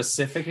pretty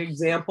specific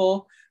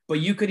example,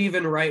 but you could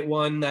even write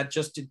one that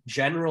just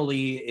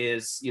generally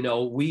is,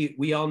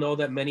 we all know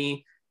that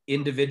many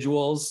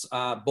individuals,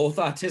 both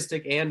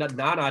autistic and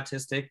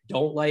non-autistic,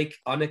 don't like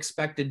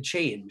unexpected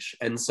change.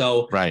 And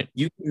so right.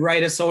 You can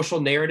write a social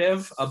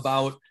narrative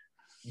about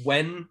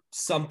when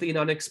something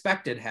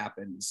unexpected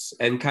happens,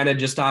 and kind of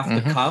just off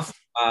the cuff.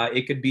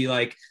 It could be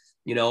like,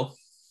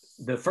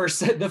 the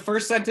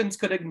first sentence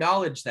could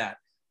acknowledge that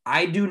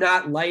I do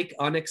not like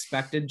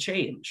unexpected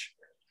change.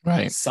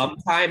 Right.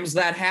 Sometimes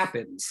that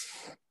happens.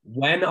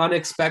 When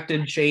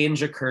unexpected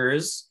change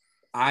occurs,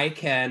 I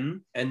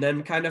can, and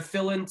then kind of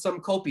fill in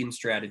some coping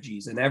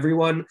strategies, and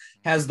everyone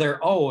has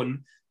their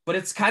own, but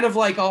it's kind of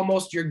like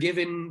almost you're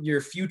giving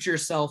your future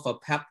self a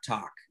pep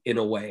talk in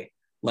a way.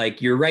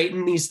 Like you're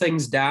writing these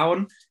things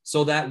down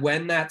so that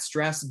when that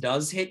stress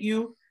does hit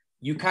you,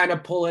 you kind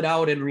of pull it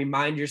out and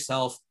remind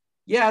yourself,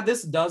 yeah,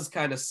 this does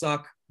kind of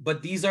suck,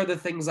 but these are the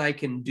things I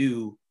can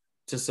do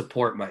to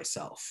support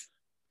myself.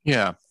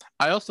 Yeah.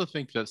 I also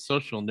think that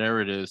social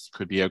narratives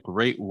could be a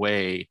great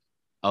way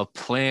of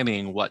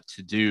planning what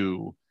to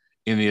do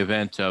in the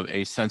event of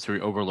a sensory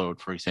overload,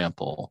 for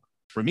example.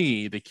 For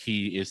me, the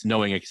key is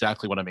knowing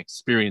exactly what I'm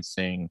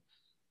experiencing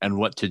and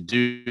what to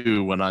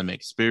do when I'm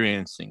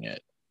experiencing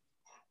it.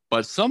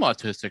 But some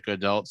autistic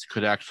adults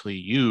could actually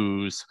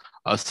use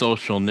a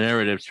social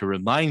narrative to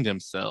remind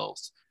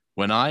themselves,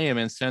 when I am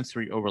in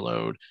sensory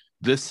overload,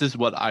 this is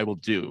what I will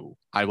do.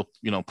 I will,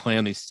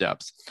 plan these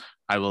steps.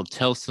 I will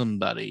tell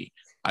somebody.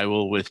 I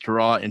will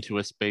withdraw into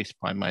a space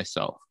by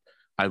myself.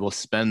 I will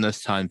spend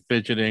this time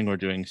fidgeting or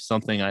doing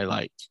something I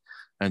like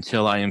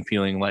until I am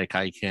feeling like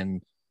I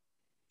can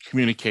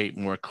communicate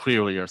more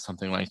clearly or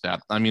something like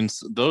that. I mean,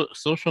 those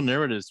social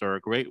narratives are a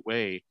great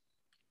way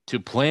to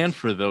plan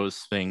for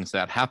those things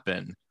that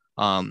happen,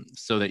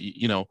 so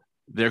that,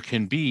 there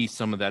can be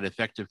some of that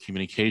effective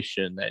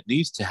communication that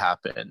needs to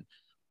happen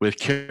with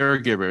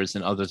caregivers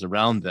and others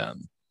around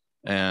them.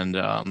 And,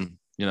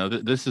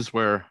 this is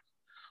where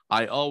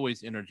I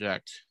always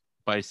interject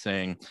by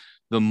saying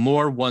the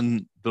more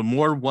one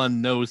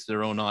knows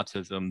their own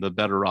autism, the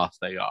better off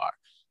they are,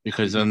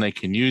 because then they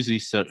can use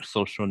these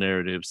social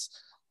narratives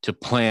to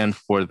plan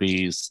for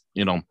these,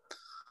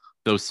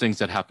 those things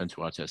that happen to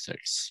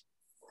autistics.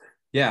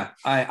 Yeah,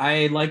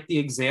 I like the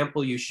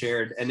example you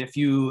shared. And if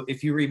you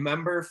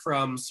remember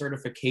from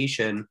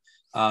certification,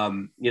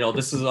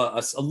 this is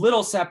a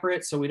little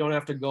separate, so we don't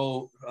have to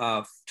go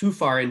too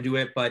far into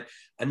it. But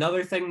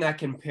another thing that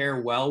can pair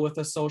well with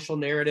a social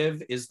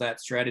narrative is that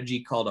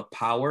strategy called a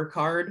power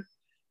card.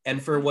 And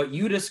for what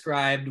you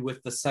described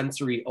with the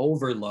sensory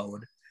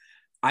overload,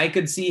 I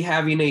could see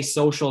having a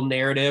social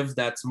narrative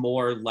that's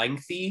more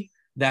lengthy,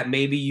 that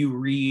maybe you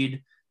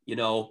read,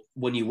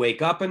 when you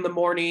wake up in the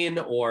morning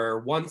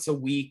or once a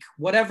week,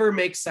 whatever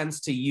makes sense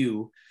to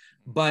you.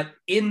 But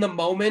in the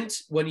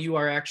moment, when you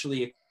are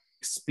actually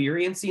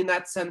experiencing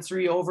that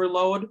sensory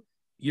overload,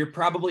 you're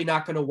probably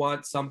not going to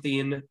want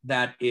something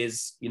that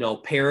is,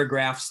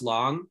 paragraphs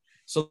long.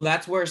 So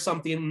that's where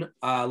something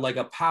like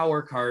a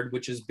power card,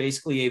 which is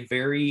basically a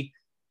very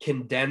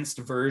condensed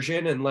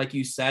version. And like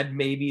you said,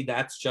 maybe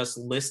that's just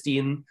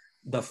listing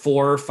the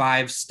 4 or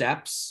 5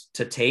 steps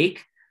to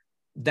take.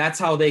 That's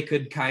how they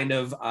could kind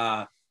of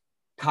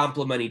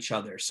complement each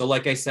other. So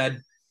like I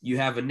said, you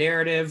have a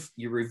narrative,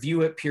 you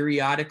review it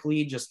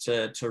periodically just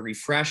to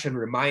refresh and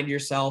remind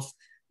yourself.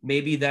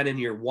 Maybe then in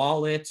your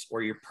wallet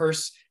or your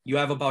purse, you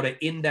have about an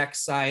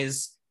index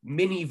size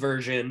mini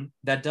version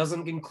that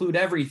doesn't include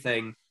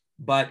everything,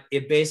 but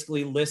it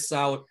basically lists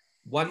out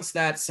once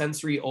that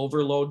sensory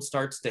overload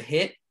starts to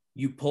hit,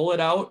 you pull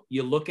it out,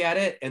 you look at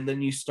it, and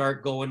then you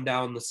start going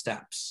down the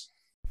steps.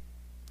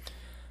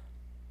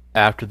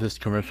 After this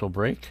commercial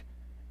break,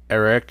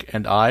 Eric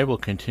and I will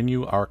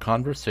continue our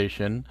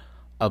conversation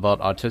about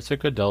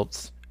autistic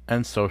adults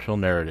and social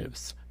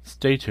narratives.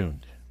 Stay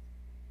tuned.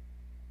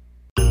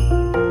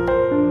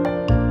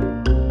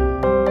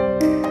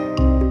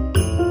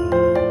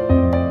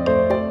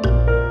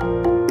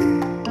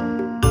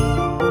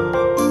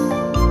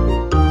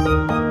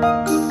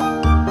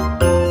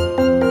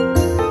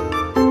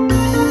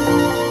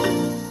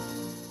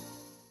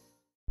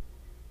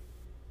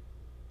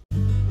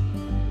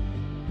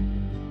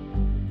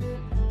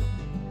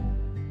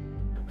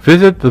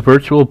 Visit the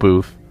virtual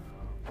booth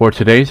for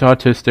today's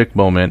Autistic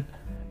Moment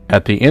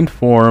at the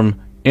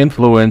Inform,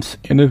 Influence,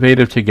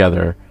 Innovative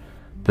Together,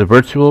 the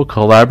virtual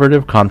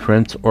collaborative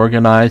conference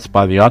organized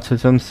by the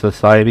Autism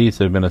Societies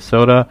of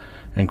Minnesota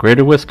and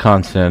Greater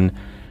Wisconsin,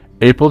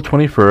 April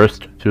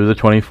 21st through the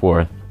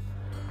 24th.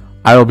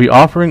 I will be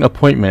offering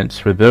appointments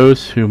for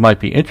those who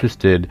might be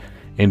interested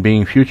in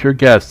being future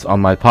guests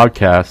on my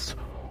podcast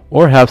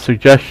or have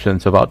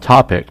suggestions about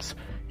topics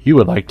you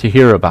would like to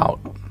hear about.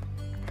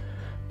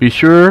 Be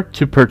sure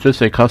to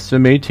purchase a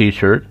custom-made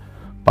t-shirt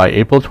by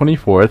April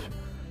 24th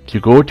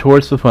to go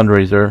towards the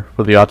fundraiser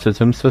for the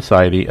Autism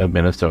Society of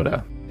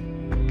Minnesota.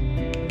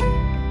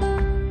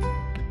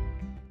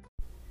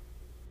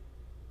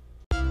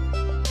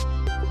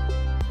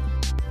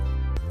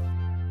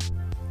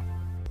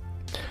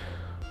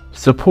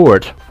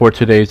 Support for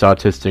today's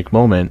Autistic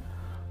Moment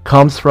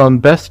comes from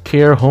Best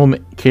Care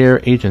Home Care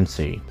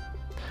Agency.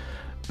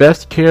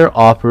 Best Care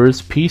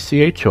offers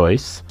PCA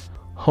Choice,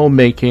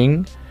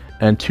 homemaking,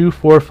 and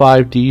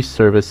 245D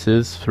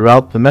services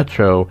throughout the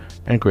Metro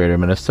and Greater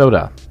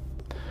Minnesota.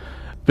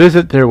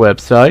 Visit their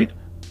website,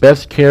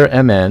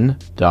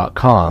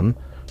 bestcaremn.com,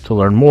 to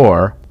learn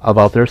more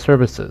about their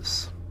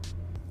services.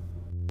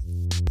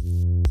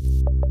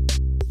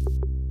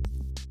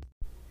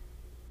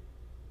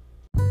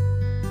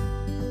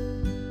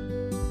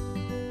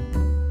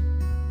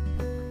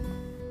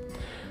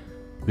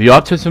 The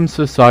Autism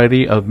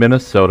Society of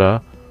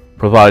Minnesota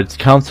provides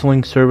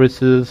counseling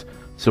services,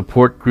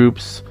 support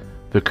groups,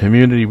 the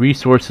Community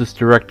Resources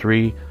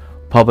Directory,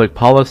 Public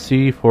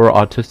Policy for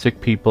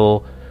Autistic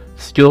People,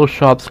 Skill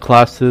Shops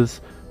classes,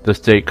 the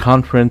State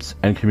Conference,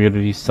 and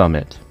Community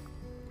Summit.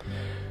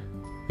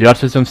 The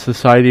Autism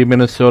Society of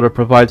Minnesota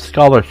provides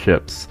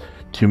scholarships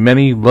to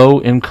many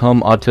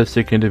low-income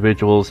autistic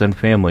individuals and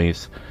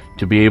families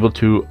to be able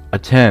to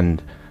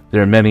attend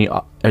their many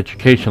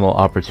educational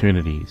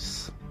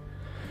opportunities.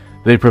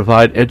 They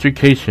provide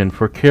education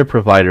for care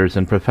providers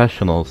and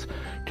professionals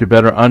to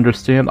better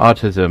understand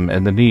autism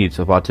and the needs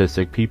of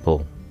autistic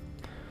people.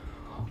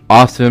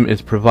 AWESOME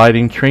is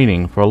providing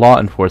training for law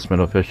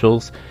enforcement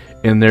officials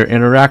in their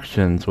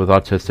interactions with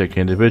autistic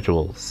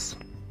individuals.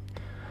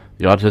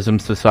 The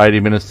Autism Society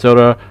of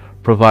Minnesota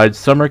provides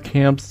summer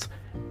camps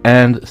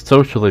and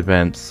social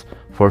events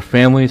for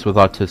families with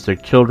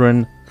autistic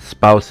children,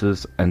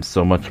 spouses, and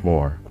so much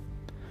more.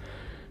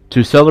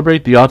 To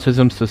celebrate the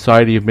Autism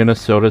Society of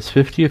Minnesota's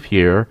 50th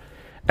year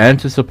and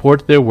to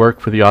support their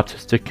work for the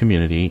autistic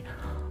community,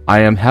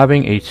 I am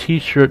having a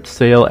t-shirt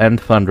sale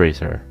and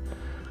fundraiser.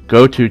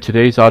 Go to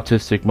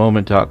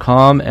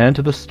todaysautisticmoment.com and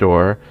to the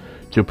store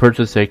to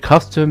purchase a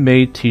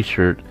custom-made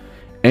t-shirt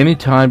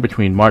anytime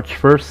between March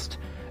 1st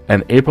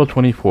and April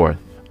 24th.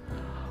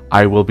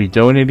 I will be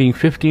donating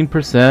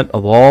 15%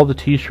 of all the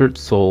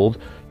t-shirts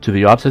sold to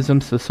the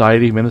Autism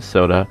Society of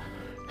Minnesota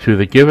through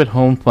the Give at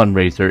Home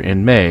fundraiser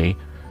in May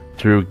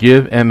through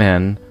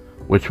GiveMN,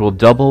 which will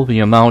double the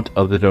amount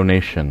of the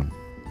donation.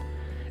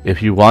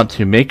 If you want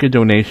to make a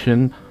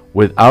donation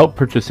without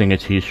purchasing a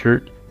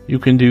t-shirt, you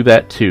can do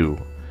that too.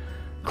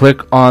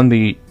 Click on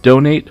the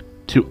Donate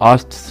to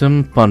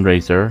Autism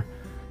fundraiser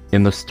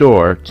in the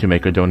store to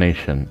make a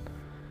donation.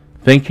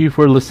 Thank you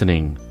for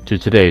listening to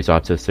today's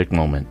Autistic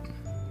Moment.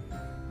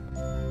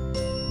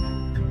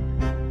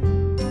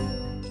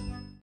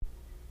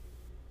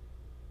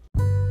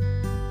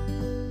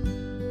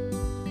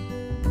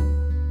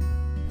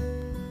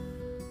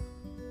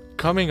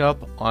 Coming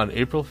up on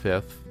April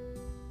 5th,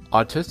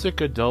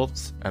 Autistic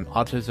Adults and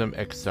Autism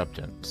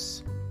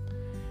Acceptance.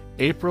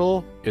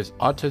 April is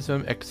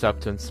Autism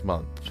Acceptance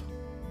Month.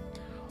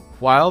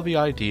 While the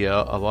idea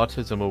of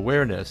autism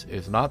awareness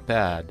is not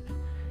bad,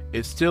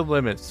 it still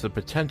limits the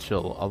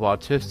potential of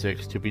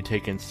autistics to be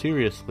taken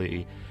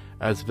seriously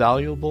as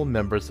valuable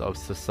members of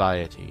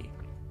society.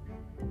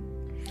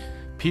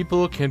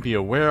 People can be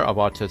aware of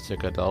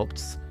autistic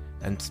adults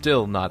and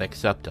still not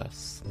accept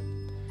us.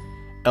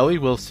 Ellie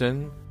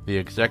Wilson, the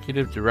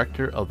Executive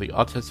Director of the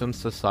Autism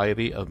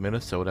Society of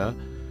Minnesota,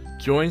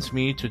 joins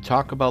me to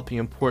talk about the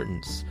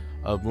importance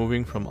of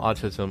moving from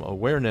autism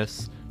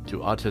awareness to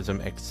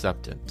autism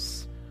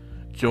acceptance.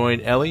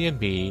 Join Ellie and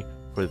me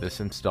for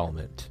this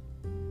installment.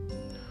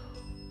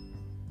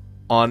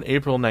 On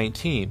April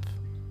 19th,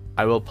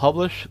 I will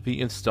publish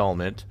the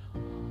installment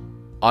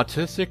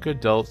Autistic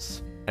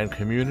Adults and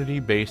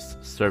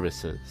Community-Based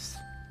Services.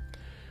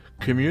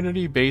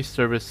 Community-based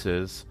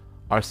services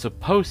are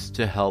supposed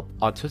to help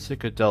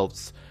autistic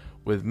adults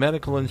with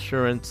medical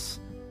insurance,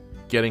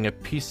 getting a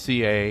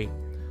PCA,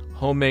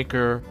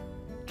 homemaker,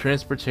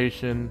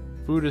 transportation,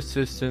 food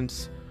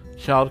assistance,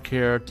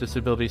 childcare,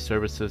 disability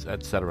services,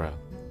 etc.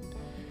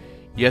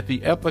 Yet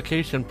the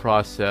application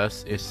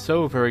process is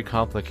so very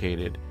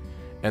complicated,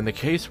 and the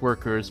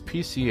caseworkers,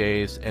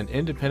 PCAs, and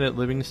independent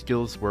living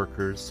skills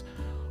workers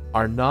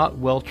are not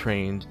well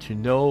trained to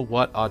know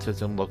what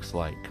autism looks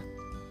like.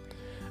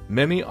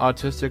 Many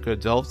autistic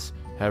adults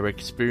have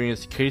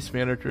experienced case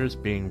managers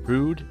being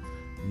rude,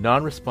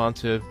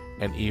 non-responsive,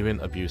 and even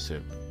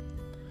abusive.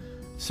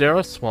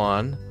 Sarah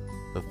Swan,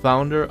 the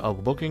founder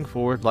of Looking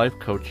Forward Life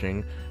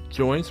Coaching,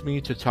 joins me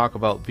to talk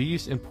about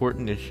these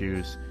important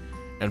issues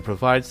and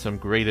provide some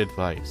great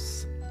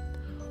advice.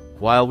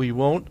 While we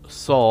won't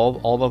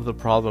solve all of the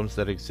problems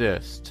that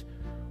exist,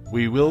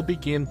 we will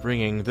begin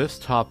bringing this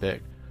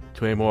topic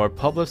to a more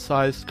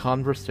publicized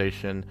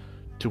conversation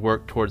to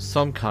work towards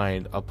some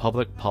kind of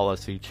public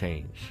policy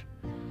change.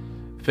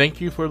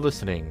 Thank you for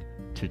listening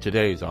to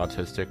today's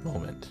Autistic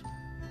Moment.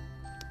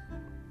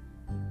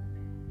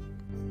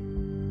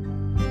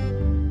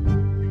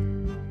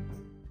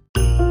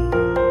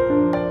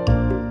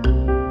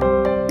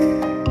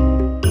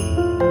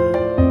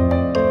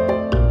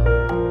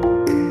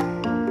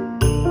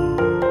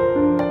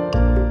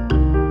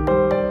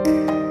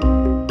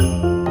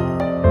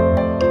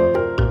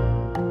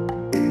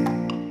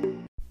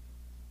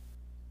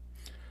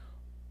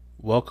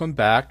 Welcome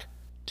back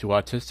to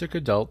Autistic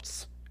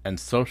Adults and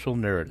Social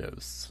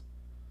Narratives.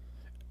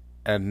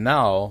 And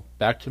now,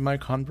 back to my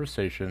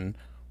conversation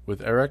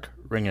with Eric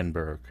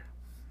Ringenberg.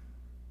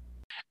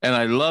 And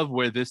I love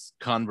where this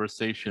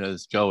conversation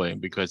is going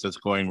because it's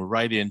going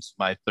right into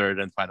my third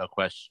and final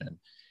question.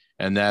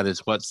 And that is,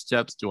 what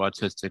steps do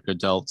autistic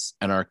adults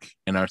and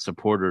our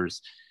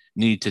supporters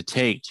need to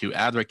take to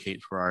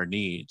advocate for our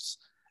needs?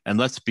 And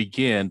let's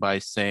begin by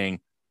saying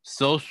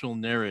social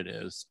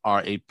narratives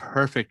are a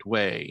perfect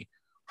way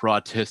for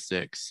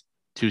autistics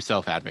to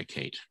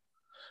self-advocate,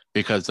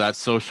 because that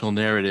social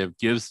narrative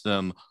gives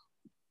them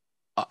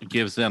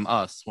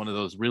us one of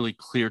those really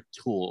clear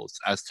tools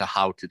as to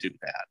how to do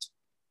that.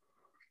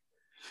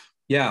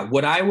 Yeah,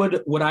 what I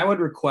would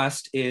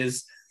request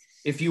is,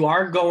 if you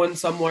are going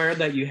somewhere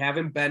that you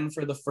haven't been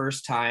for the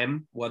first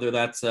time, whether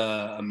that's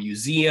a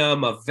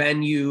museum, a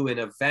venue, an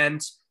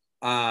event,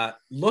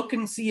 look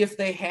and see if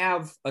they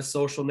have a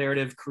social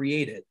narrative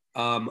created.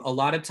 A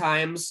lot of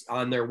times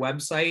on their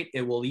website,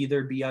 it will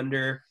either be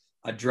under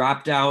a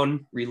drop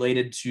down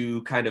related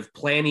to kind of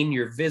planning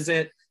your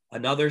visit.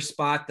 Another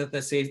spot that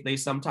they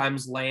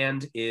sometimes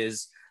land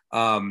is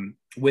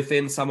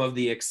within some of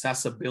the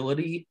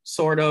accessibility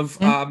sort of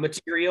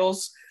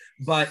materials.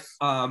 But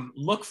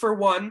look for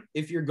one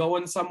if you're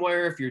going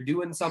somewhere, if you're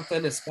doing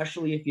something,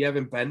 especially if you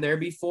haven't been there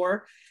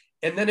before.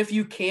 And then if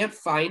you can't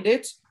find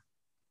it,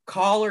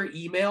 call or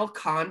email,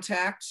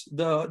 contact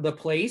the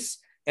place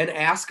and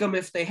ask them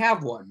if they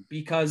have one,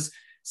 because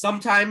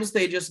sometimes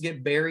they just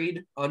get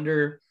buried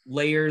under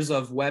layers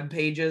of web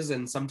pages,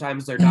 and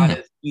sometimes they're not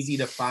as easy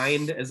to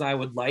find as I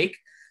would like.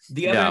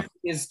 The other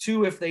thing is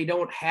too, if they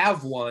don't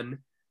have one,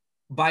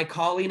 by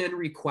calling and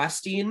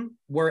requesting,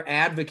 we're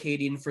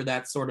advocating for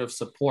that sort of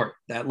support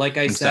that, like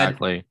I said,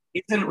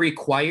 isn't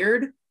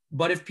required.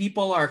 But if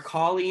people are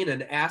calling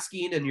and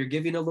asking, and you're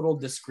giving a little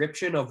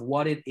description of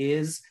what it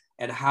is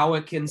and how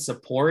it can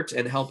support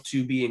and help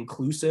to be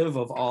inclusive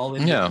of all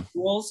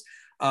individuals,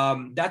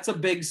 that's a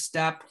big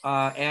step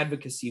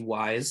advocacy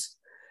wise.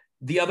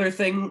 The other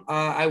thing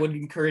I would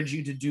encourage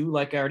you to do,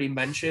 like I already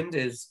mentioned,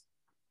 is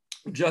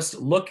just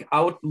look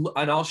out,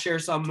 and I'll share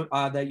some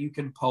that you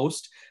can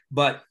post,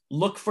 but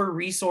look for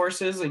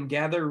resources and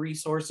gather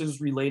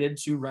resources related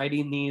to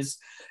writing these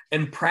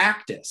and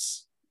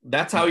practice.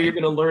 That's how you're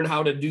going to learn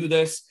how to do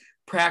this.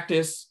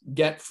 Practice,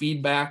 get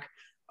feedback.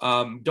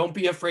 Don't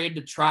be afraid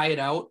to try it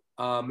out.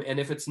 And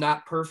if it's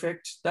not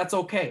perfect, that's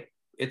okay.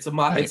 It's a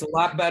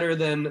lot better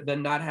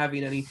than not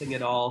having anything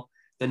at all,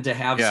 than to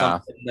have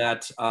something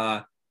that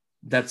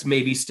that's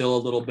maybe still a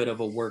little bit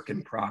of a work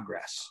in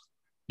progress.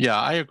 Yeah,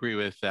 I agree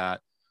with that.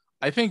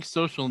 I think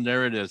social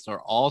narratives are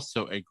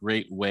also a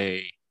great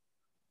way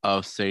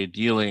of, say,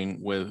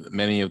 dealing with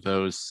many of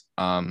those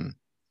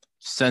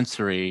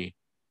sensory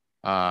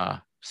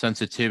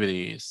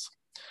sensitivities.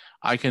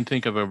 I can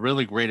think of a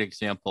really great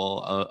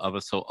example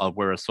of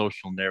where a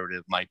social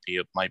narrative might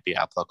be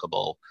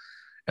applicable,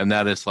 and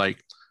that is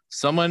like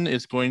someone who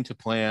is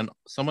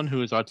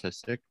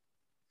autistic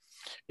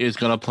is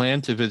going to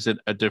plan to visit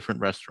a different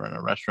restaurant,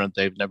 a restaurant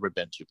they've never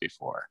been to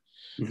before.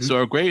 Mhm.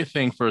 So a great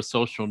thing for a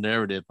social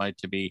narrative might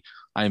to be,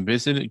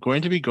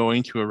 going to be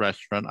going to a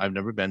restaurant I've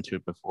never been to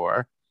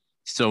before.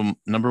 So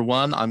number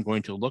one, I'm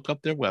going to look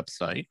up their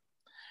website,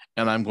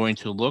 and I'm going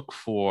to look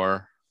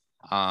for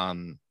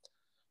um,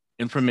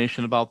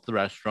 information about the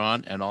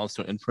restaurant and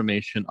also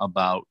information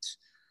about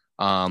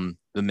the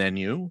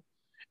menu,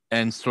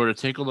 and sort of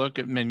take a look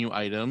at menu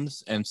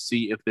items and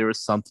see if there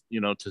is something,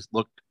 to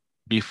look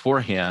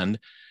beforehand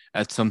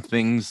at some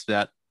things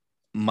that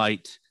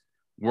might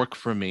work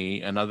for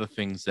me and other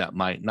things that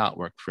might not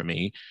work for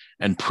me,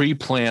 and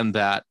pre-plan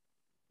that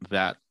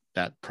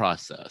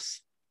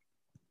process.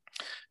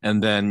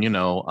 And then,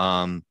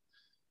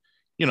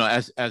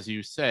 as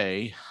you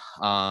say,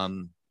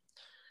 um,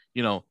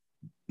 you know,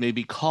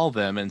 maybe call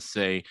them and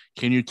say,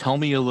 can you tell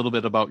me a little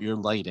bit about your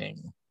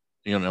lighting?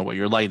 What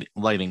your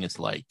lighting is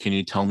like. Can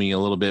you tell me a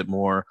little bit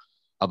more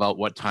about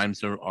what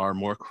times are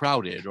more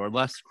crowded or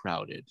less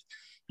crowded?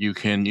 You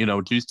can,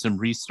 do some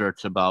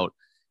research about,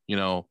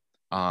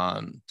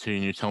 can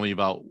you tell me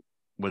about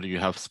whether you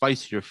have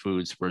spicier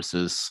foods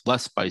versus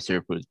less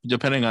spicier foods,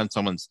 depending on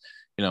someone's,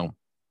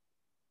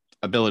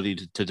 ability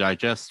to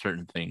digest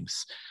certain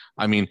things.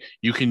 I mean,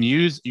 you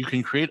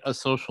can create a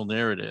social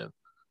narrative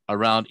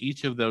around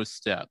each of those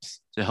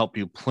steps to help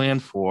you plan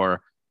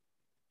for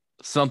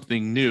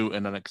something new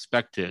and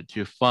unexpected,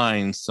 to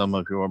find some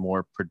of your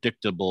more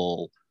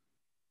predictable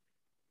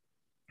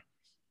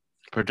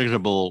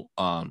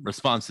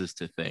responses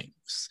to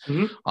things.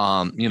 Mhm.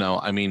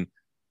 I mean,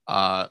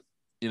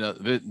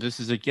 this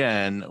is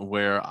again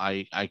where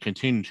I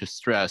continue to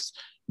stress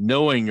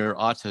knowing your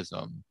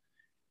autism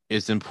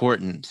is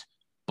important,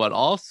 but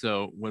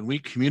also when we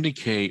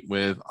communicate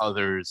with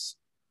other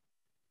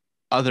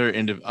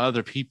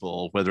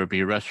people, whether it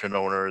be restaurant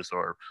owners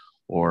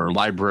or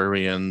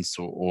librarians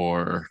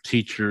or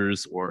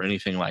teachers or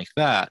anything like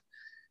that,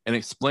 and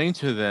explain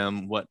to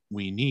them what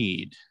we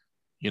need,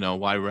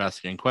 why we're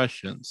asking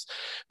questions.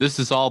 This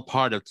is all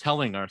part of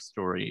telling our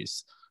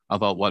stories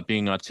about what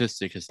being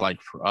autistic is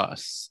like for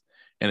us.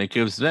 And it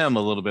gives them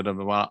a little bit of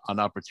an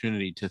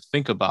opportunity to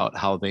think about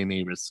how they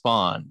may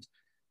respond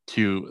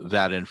to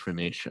that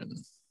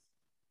information.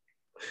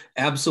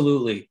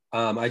 Absolutely.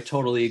 I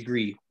totally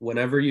agree.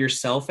 Whenever you're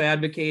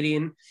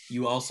self-advocating,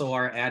 you also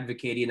are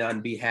advocating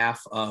on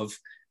behalf of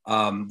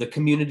the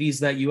communities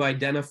that you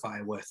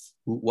identify with,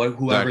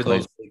 whoever Exactly.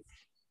 those.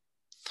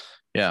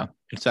 Yeah,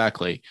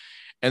 exactly.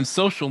 And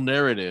social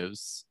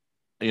narratives,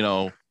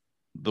 the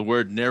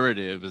word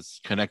narrative is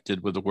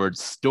connected with the word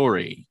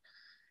story.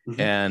 Mhm.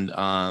 And,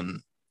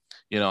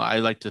 I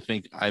like to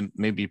think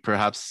maybe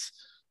perhaps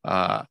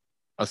a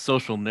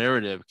social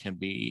narrative can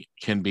be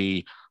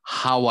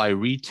how I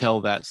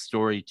retell that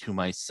story to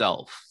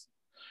myself,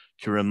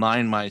 to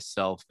remind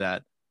myself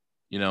that,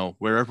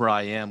 wherever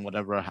I am,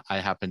 whatever I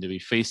happen to be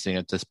facing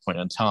at this point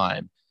in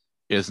time,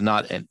 is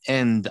not an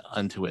end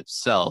unto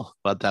itself,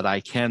 but that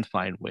I can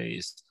find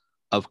ways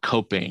of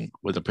coping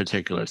with a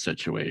particular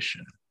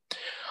situation.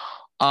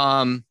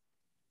 I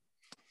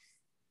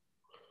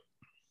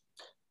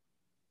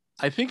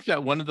think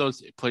that one of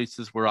those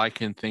places where I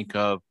can think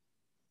of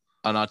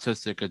an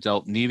autistic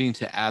adult needing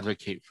to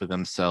advocate for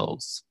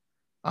themselves.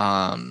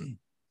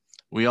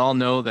 We all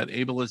know that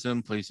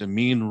ableism plays a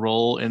mean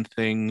role in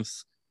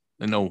things.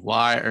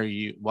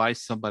 Why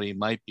somebody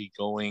might be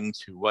going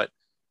to what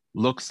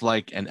looks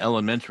like an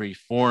elementary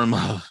form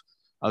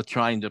of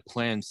trying to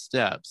plan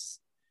steps.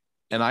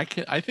 And I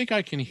think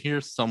I can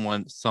hear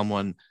someone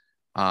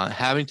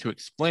having to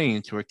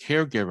explain to a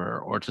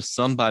caregiver or to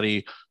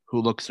somebody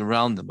who looks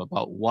around them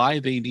about why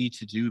they need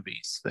to do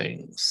these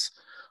things.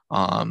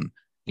 And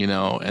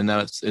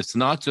that it's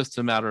not just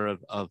a matter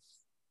of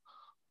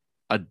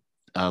a,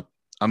 a,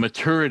 a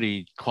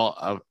maturity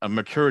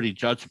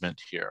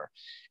judgment here.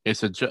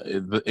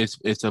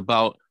 It's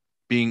about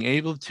being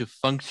able to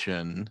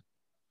function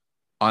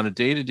on a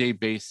day-to-day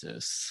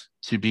basis,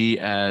 to be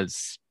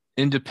as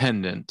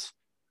independent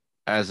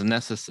as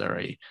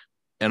necessary,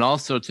 and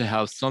also to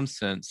have some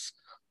sense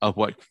of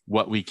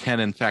what we can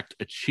in fact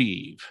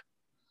achieve,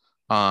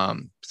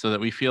 so that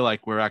we feel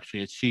like we're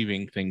actually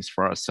achieving things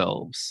for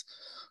ourselves.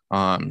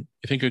 I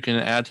think you can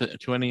add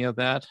to any of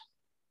that.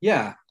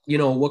 Yeah.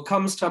 What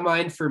comes to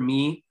mind for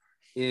me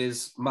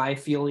is my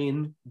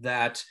feeling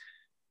that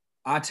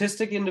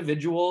autistic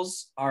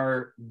individuals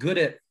are good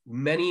at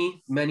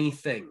many, many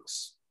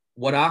things.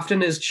 What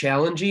often is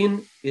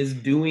challenging is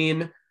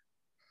doing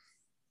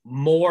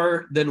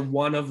more than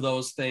one of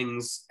those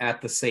things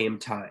at the same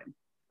time.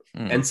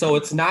 And so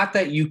it's not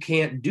that you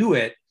can't do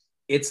it,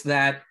 it's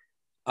that,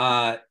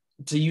 to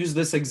use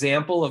this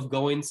example of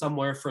going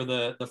somewhere for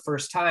the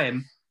first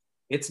time,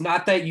 it's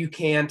not that you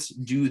can't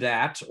do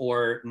that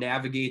or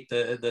navigate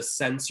the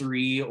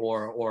sensory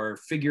or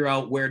figure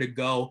out where to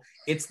go.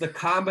 It's the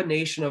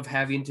combination of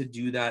having to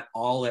do that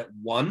all at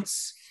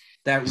once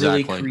that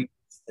really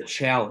creates the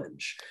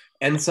challenge.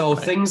 And so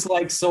things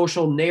like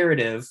social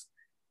narrative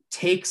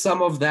take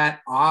some of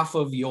that off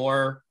of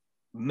your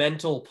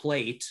mental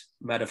plate,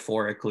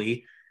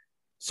 metaphorically,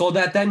 so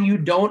that then you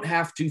don't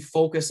have to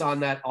focus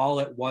on that all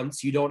at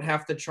once. You don't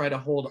have to try to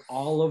hold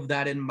all of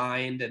that in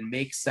mind and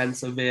make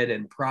sense of it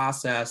and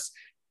process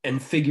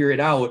and figure it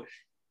out.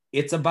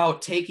 It's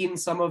about taking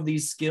some of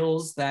these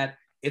skills that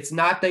it's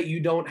not that you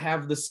don't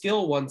have the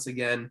skill once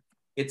again.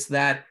 It's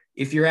that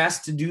if you're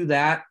asked to do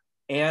that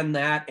and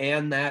that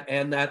and that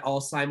and that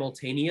all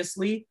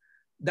simultaneously,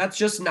 that's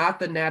just not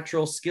the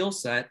natural skill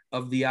set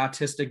of the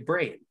autistic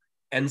brain.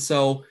 And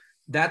so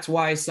that's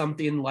why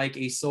something like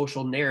a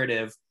social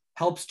narrative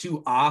helps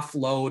to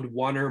offload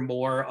one or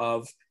more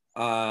of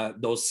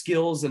those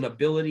skills and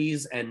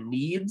abilities and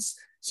needs,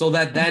 so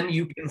that then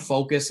you can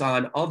focus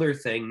on other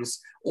things,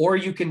 or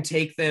you can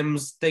take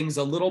things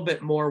a little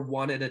bit more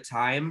one at a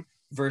time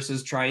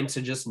versus trying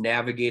to just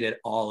navigate it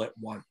all at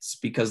once,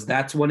 because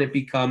that's when it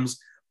becomes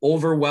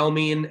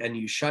overwhelming and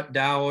you shut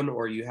down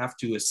or you have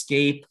to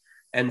escape.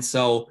 And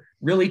so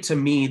really, to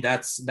me,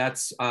 that's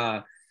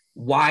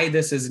why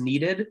this is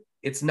needed.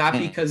 It's not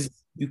because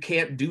you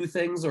can't do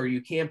things or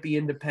you can't be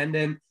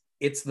independent.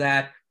 It's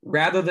that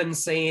rather than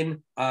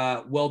saying,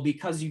 well,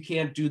 because you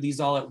can't do these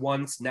all at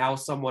once, now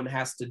someone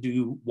has to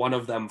do one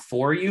of them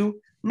for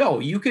you. No,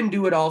 you can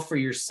do it all for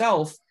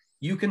yourself.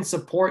 You can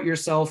support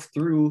yourself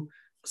through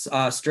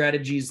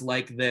strategies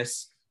like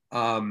this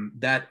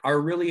that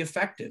are really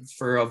effective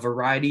for a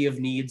variety of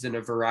needs and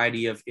a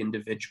variety of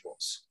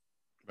individuals.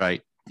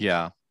 Right.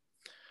 Yeah.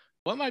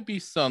 What might be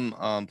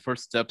some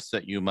first steps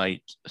that you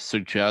might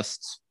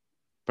suggest?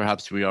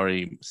 Perhaps we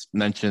already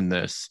mentioned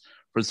this,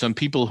 for some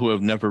people who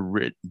have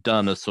never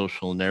done a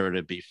social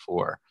narrative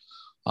before.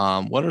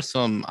 What are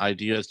some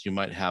ideas you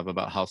might have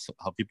about how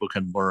people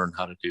can learn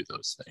how to do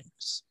those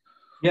things?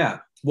 Yeah,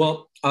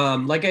 well,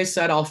 like I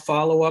said, I'll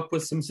follow up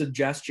with some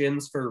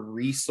suggestions for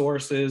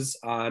resources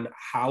on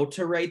how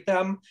to write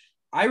them.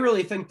 I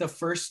really think the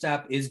first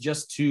step is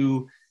just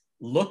to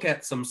look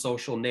at some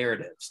social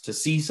narratives, to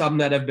see some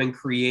that have been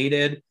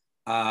created,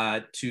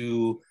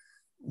 to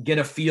get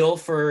a feel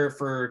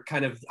for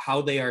kind of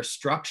how they are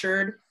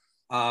structured.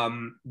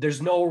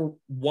 There's no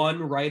one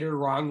right or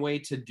wrong way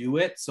to do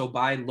it. So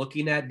by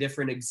looking at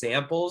different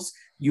examples,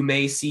 you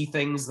may see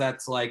things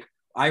that's like,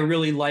 I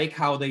really like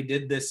how they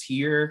did this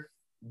here.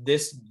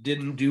 This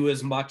didn't do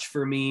as much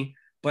for me.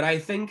 But I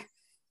think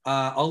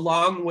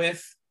along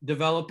with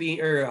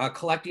developing or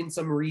collecting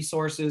some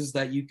resources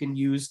that you can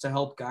use to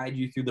help guide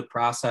you through the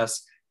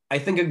process, I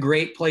think a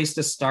great place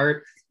to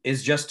start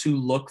is just to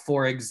look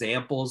for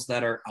examples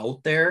that are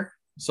out there,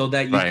 so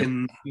that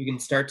you can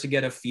start to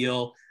get a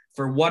feel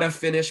for what a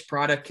finished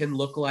product can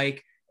look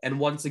like. And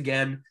once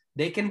again,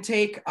 they can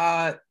take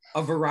a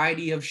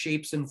variety of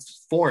shapes and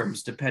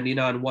forms depending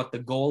on what the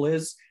goal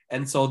is.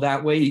 And so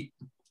that way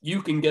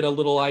you can get a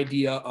little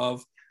idea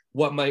of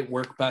what might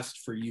work best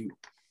for you.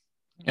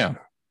 Yeah.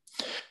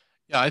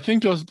 Yeah, I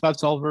think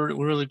that's all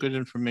really good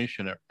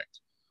information, Eric.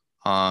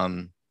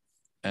 And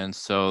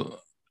so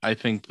I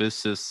think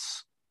this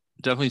is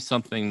definitely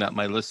something that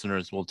my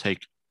listeners will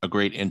take a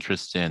great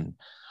interest in.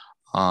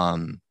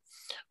 You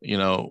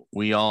know,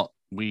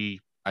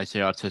 I say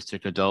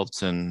autistic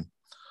adults, and,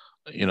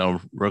 you know,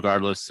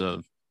 regardless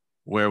of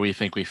where we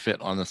think we fit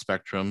on the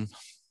spectrum,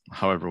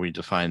 however we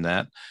define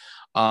that,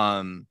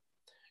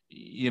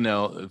 you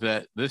know,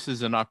 that this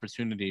is an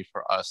opportunity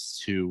for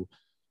us to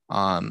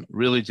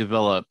really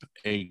develop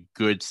a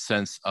good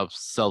sense of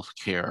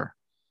self-care,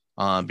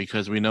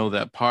 because we know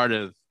that part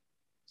of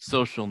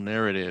social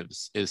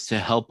narratives is to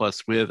help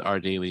us with our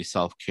daily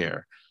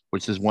self-care,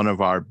 which is one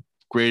of our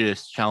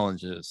greatest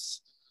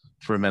challenges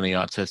for many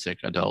autistic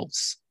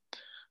adults.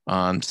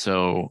 A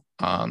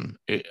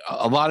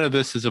lot of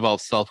this is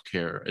about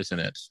self-care, isn't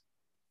it?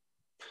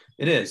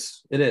 It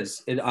is.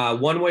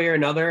 One way or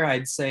another,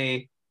 I'd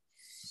say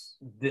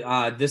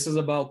this is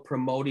about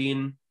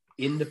promoting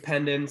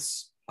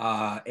independence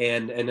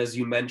and as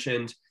you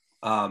mentioned,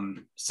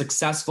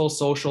 successful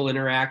social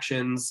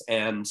interactions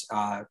and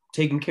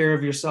taking care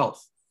of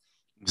yourself.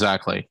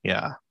 Exactly.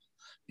 Yeah,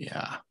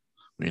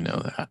 we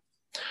know that.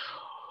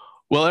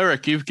 Well,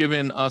 Eric, you've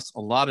given us a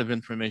lot of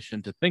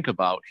information to think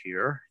about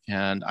here,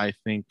 and I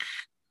think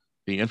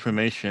the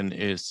information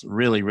is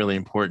really, really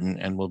important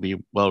and will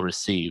be well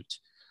received.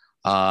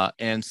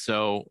 And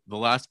so the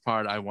last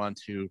part I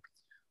want to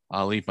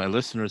leave my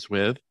listeners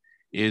with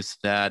is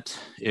that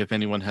if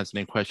anyone has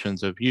any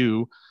questions of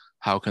you,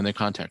 how can they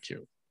contact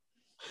you?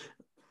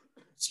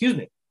 Excuse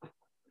me.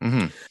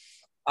 Mm-hmm.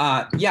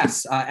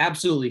 Yes,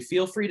 absolutely.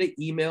 Feel free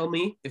to email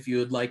me if you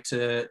would like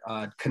to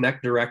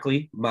connect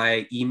directly.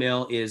 My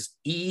email is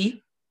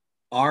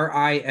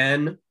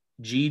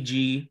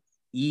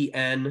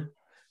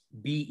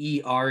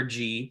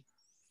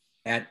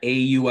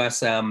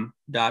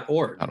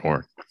erigggenberg@ausm.org.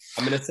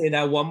 I'm going to say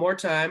that one more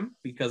time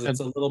because it's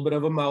a little bit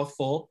of a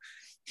mouthful.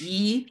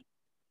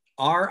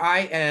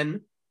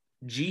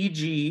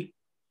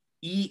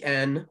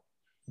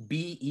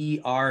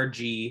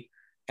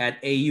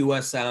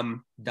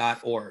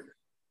 erigggenberg@ausm.org.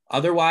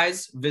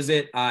 Otherwise,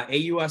 visit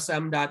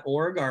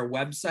ausm.org, our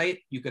website.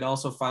 You could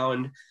also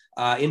find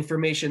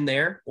information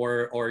there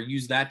or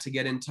use that to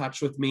get in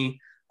touch with me.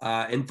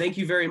 And thank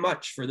you very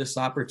much for this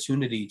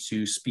opportunity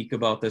to speak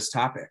about this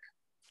topic.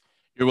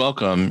 You're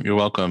welcome. You're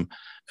welcome.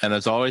 And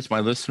as always, my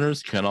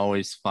listeners can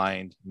always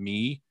find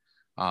me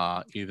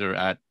either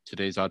at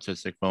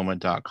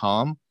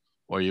todaysautisticmoment.com,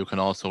 or you can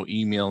also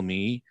email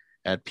me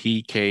at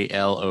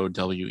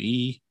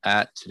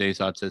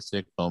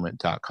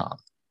pklowe@todaysautisticmoment.com.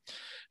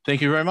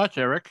 Thank you very much,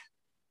 Eric.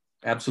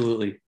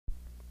 Absolutely.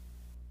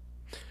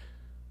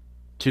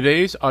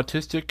 Today's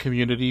Autistic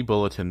Community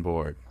Bulletin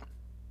Board.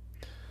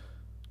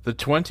 The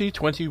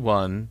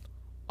 2021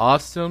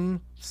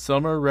 Awesome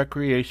Summer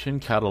Recreation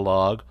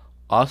Catalog,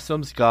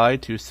 Awesome's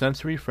Guide to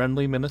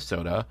Sensory-Friendly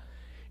Minnesota,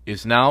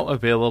 is now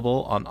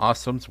available on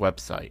Awesome's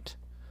website.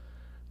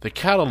 The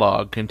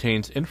catalog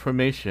contains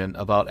information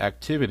about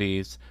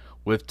activities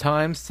with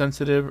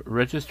time-sensitive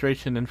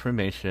registration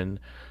information,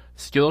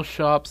 skill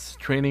shops,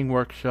 training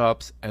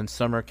workshops, and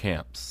summer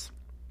camps.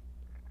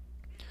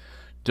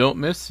 Don't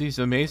miss these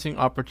amazing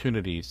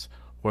opportunities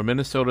for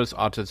Minnesota's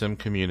autism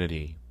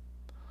community.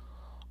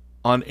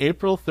 On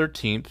April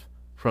 13th,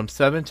 from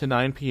 7 to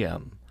 9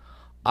 p.m.,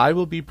 I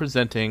will be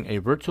presenting a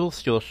virtual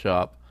skill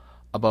shop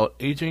about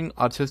aging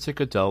autistic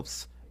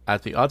adults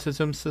at the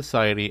Autism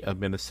Society of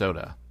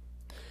Minnesota.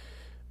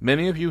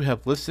 Many of you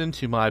have listened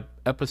to my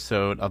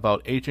episode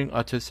about aging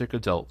autistic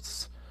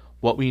adults,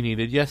 What We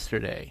Needed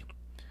Yesterday,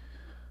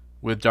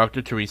 with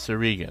Dr. Teresa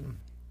Regan.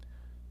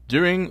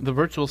 During the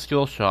virtual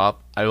skill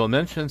shop, I will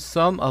mention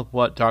some of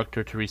what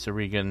Dr. Teresa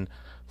Regan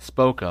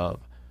spoke of,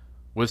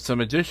 with some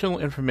additional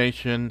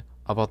information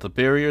about the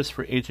barriers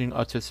for aging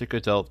autistic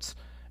adults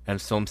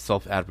and some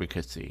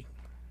self-advocacy.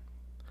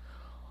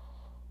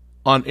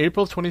 On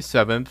April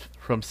 27th,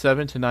 from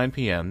 7 to 9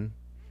 p.m.,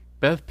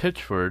 Beth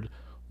Pitchford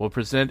will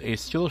present a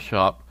skill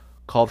shop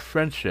called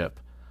Friendship,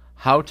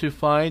 How to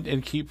Find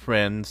and Keep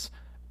Friends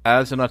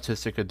as an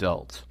Autistic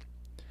Adult.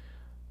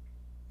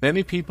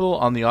 Many people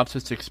on the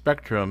autistic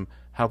spectrum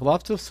have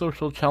lots of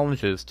social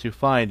challenges to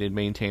find and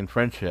maintain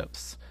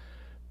friendships.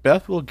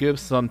 Beth will give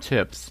some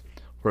tips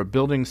for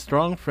building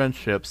strong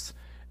friendships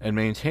and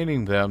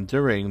maintaining them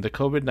during the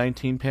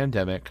COVID-19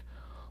 pandemic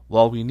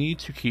while we need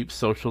to keep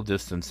social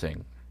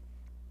distancing.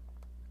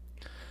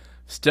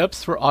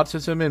 Steps for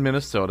Autism in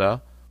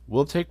Minnesota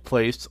will take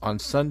place on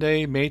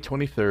Sunday, May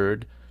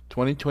 23rd,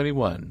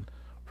 2021,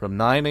 from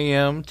 9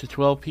 a.m. to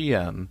 12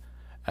 p.m.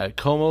 at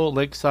Como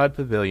Lakeside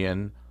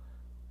Pavilion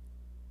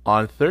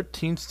on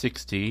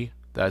 1360,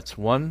 that's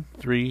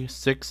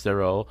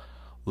 1360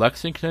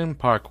 Lexington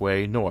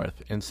Parkway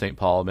North in St.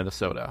 Paul,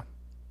 Minnesota.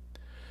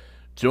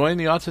 Join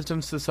the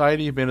Autism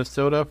Society of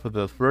Minnesota for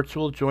the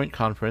virtual joint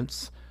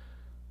conference,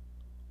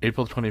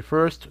 April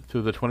 21st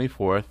through the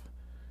 24th.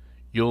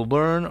 You'll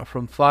learn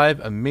from 5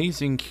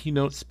 amazing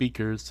keynote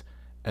speakers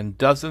and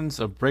dozens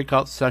of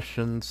breakout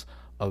sessions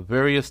of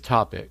various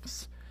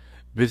topics.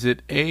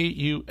 Visit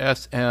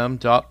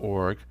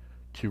ausm.org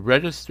to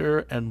register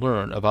and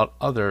learn about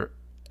other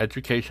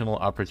educational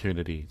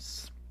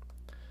opportunities.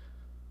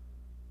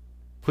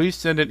 Please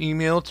send an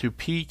email to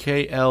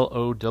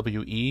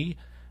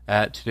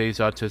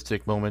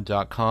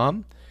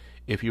pklowe@todaysautisticmoment.com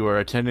if you are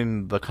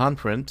attending the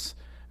conference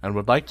and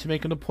would like to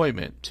make an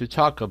appointment to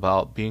talk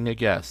about being a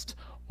guest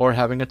or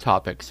having a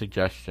topic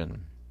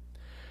suggestion.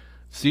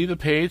 See the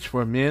page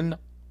for Min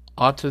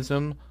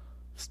Autism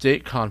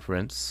State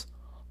Conference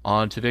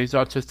on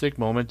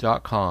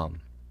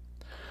todaysautisticmoment.com.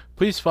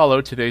 Please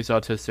follow Today's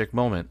Autistic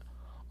Moment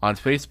on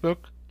Facebook,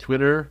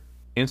 Twitter,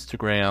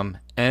 Instagram,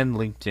 and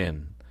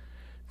LinkedIn.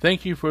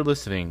 Thank you for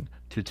listening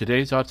to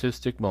Today's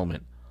Autistic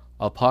Moment,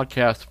 a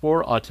podcast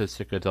for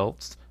autistic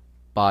adults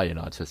by an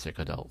autistic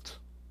adult.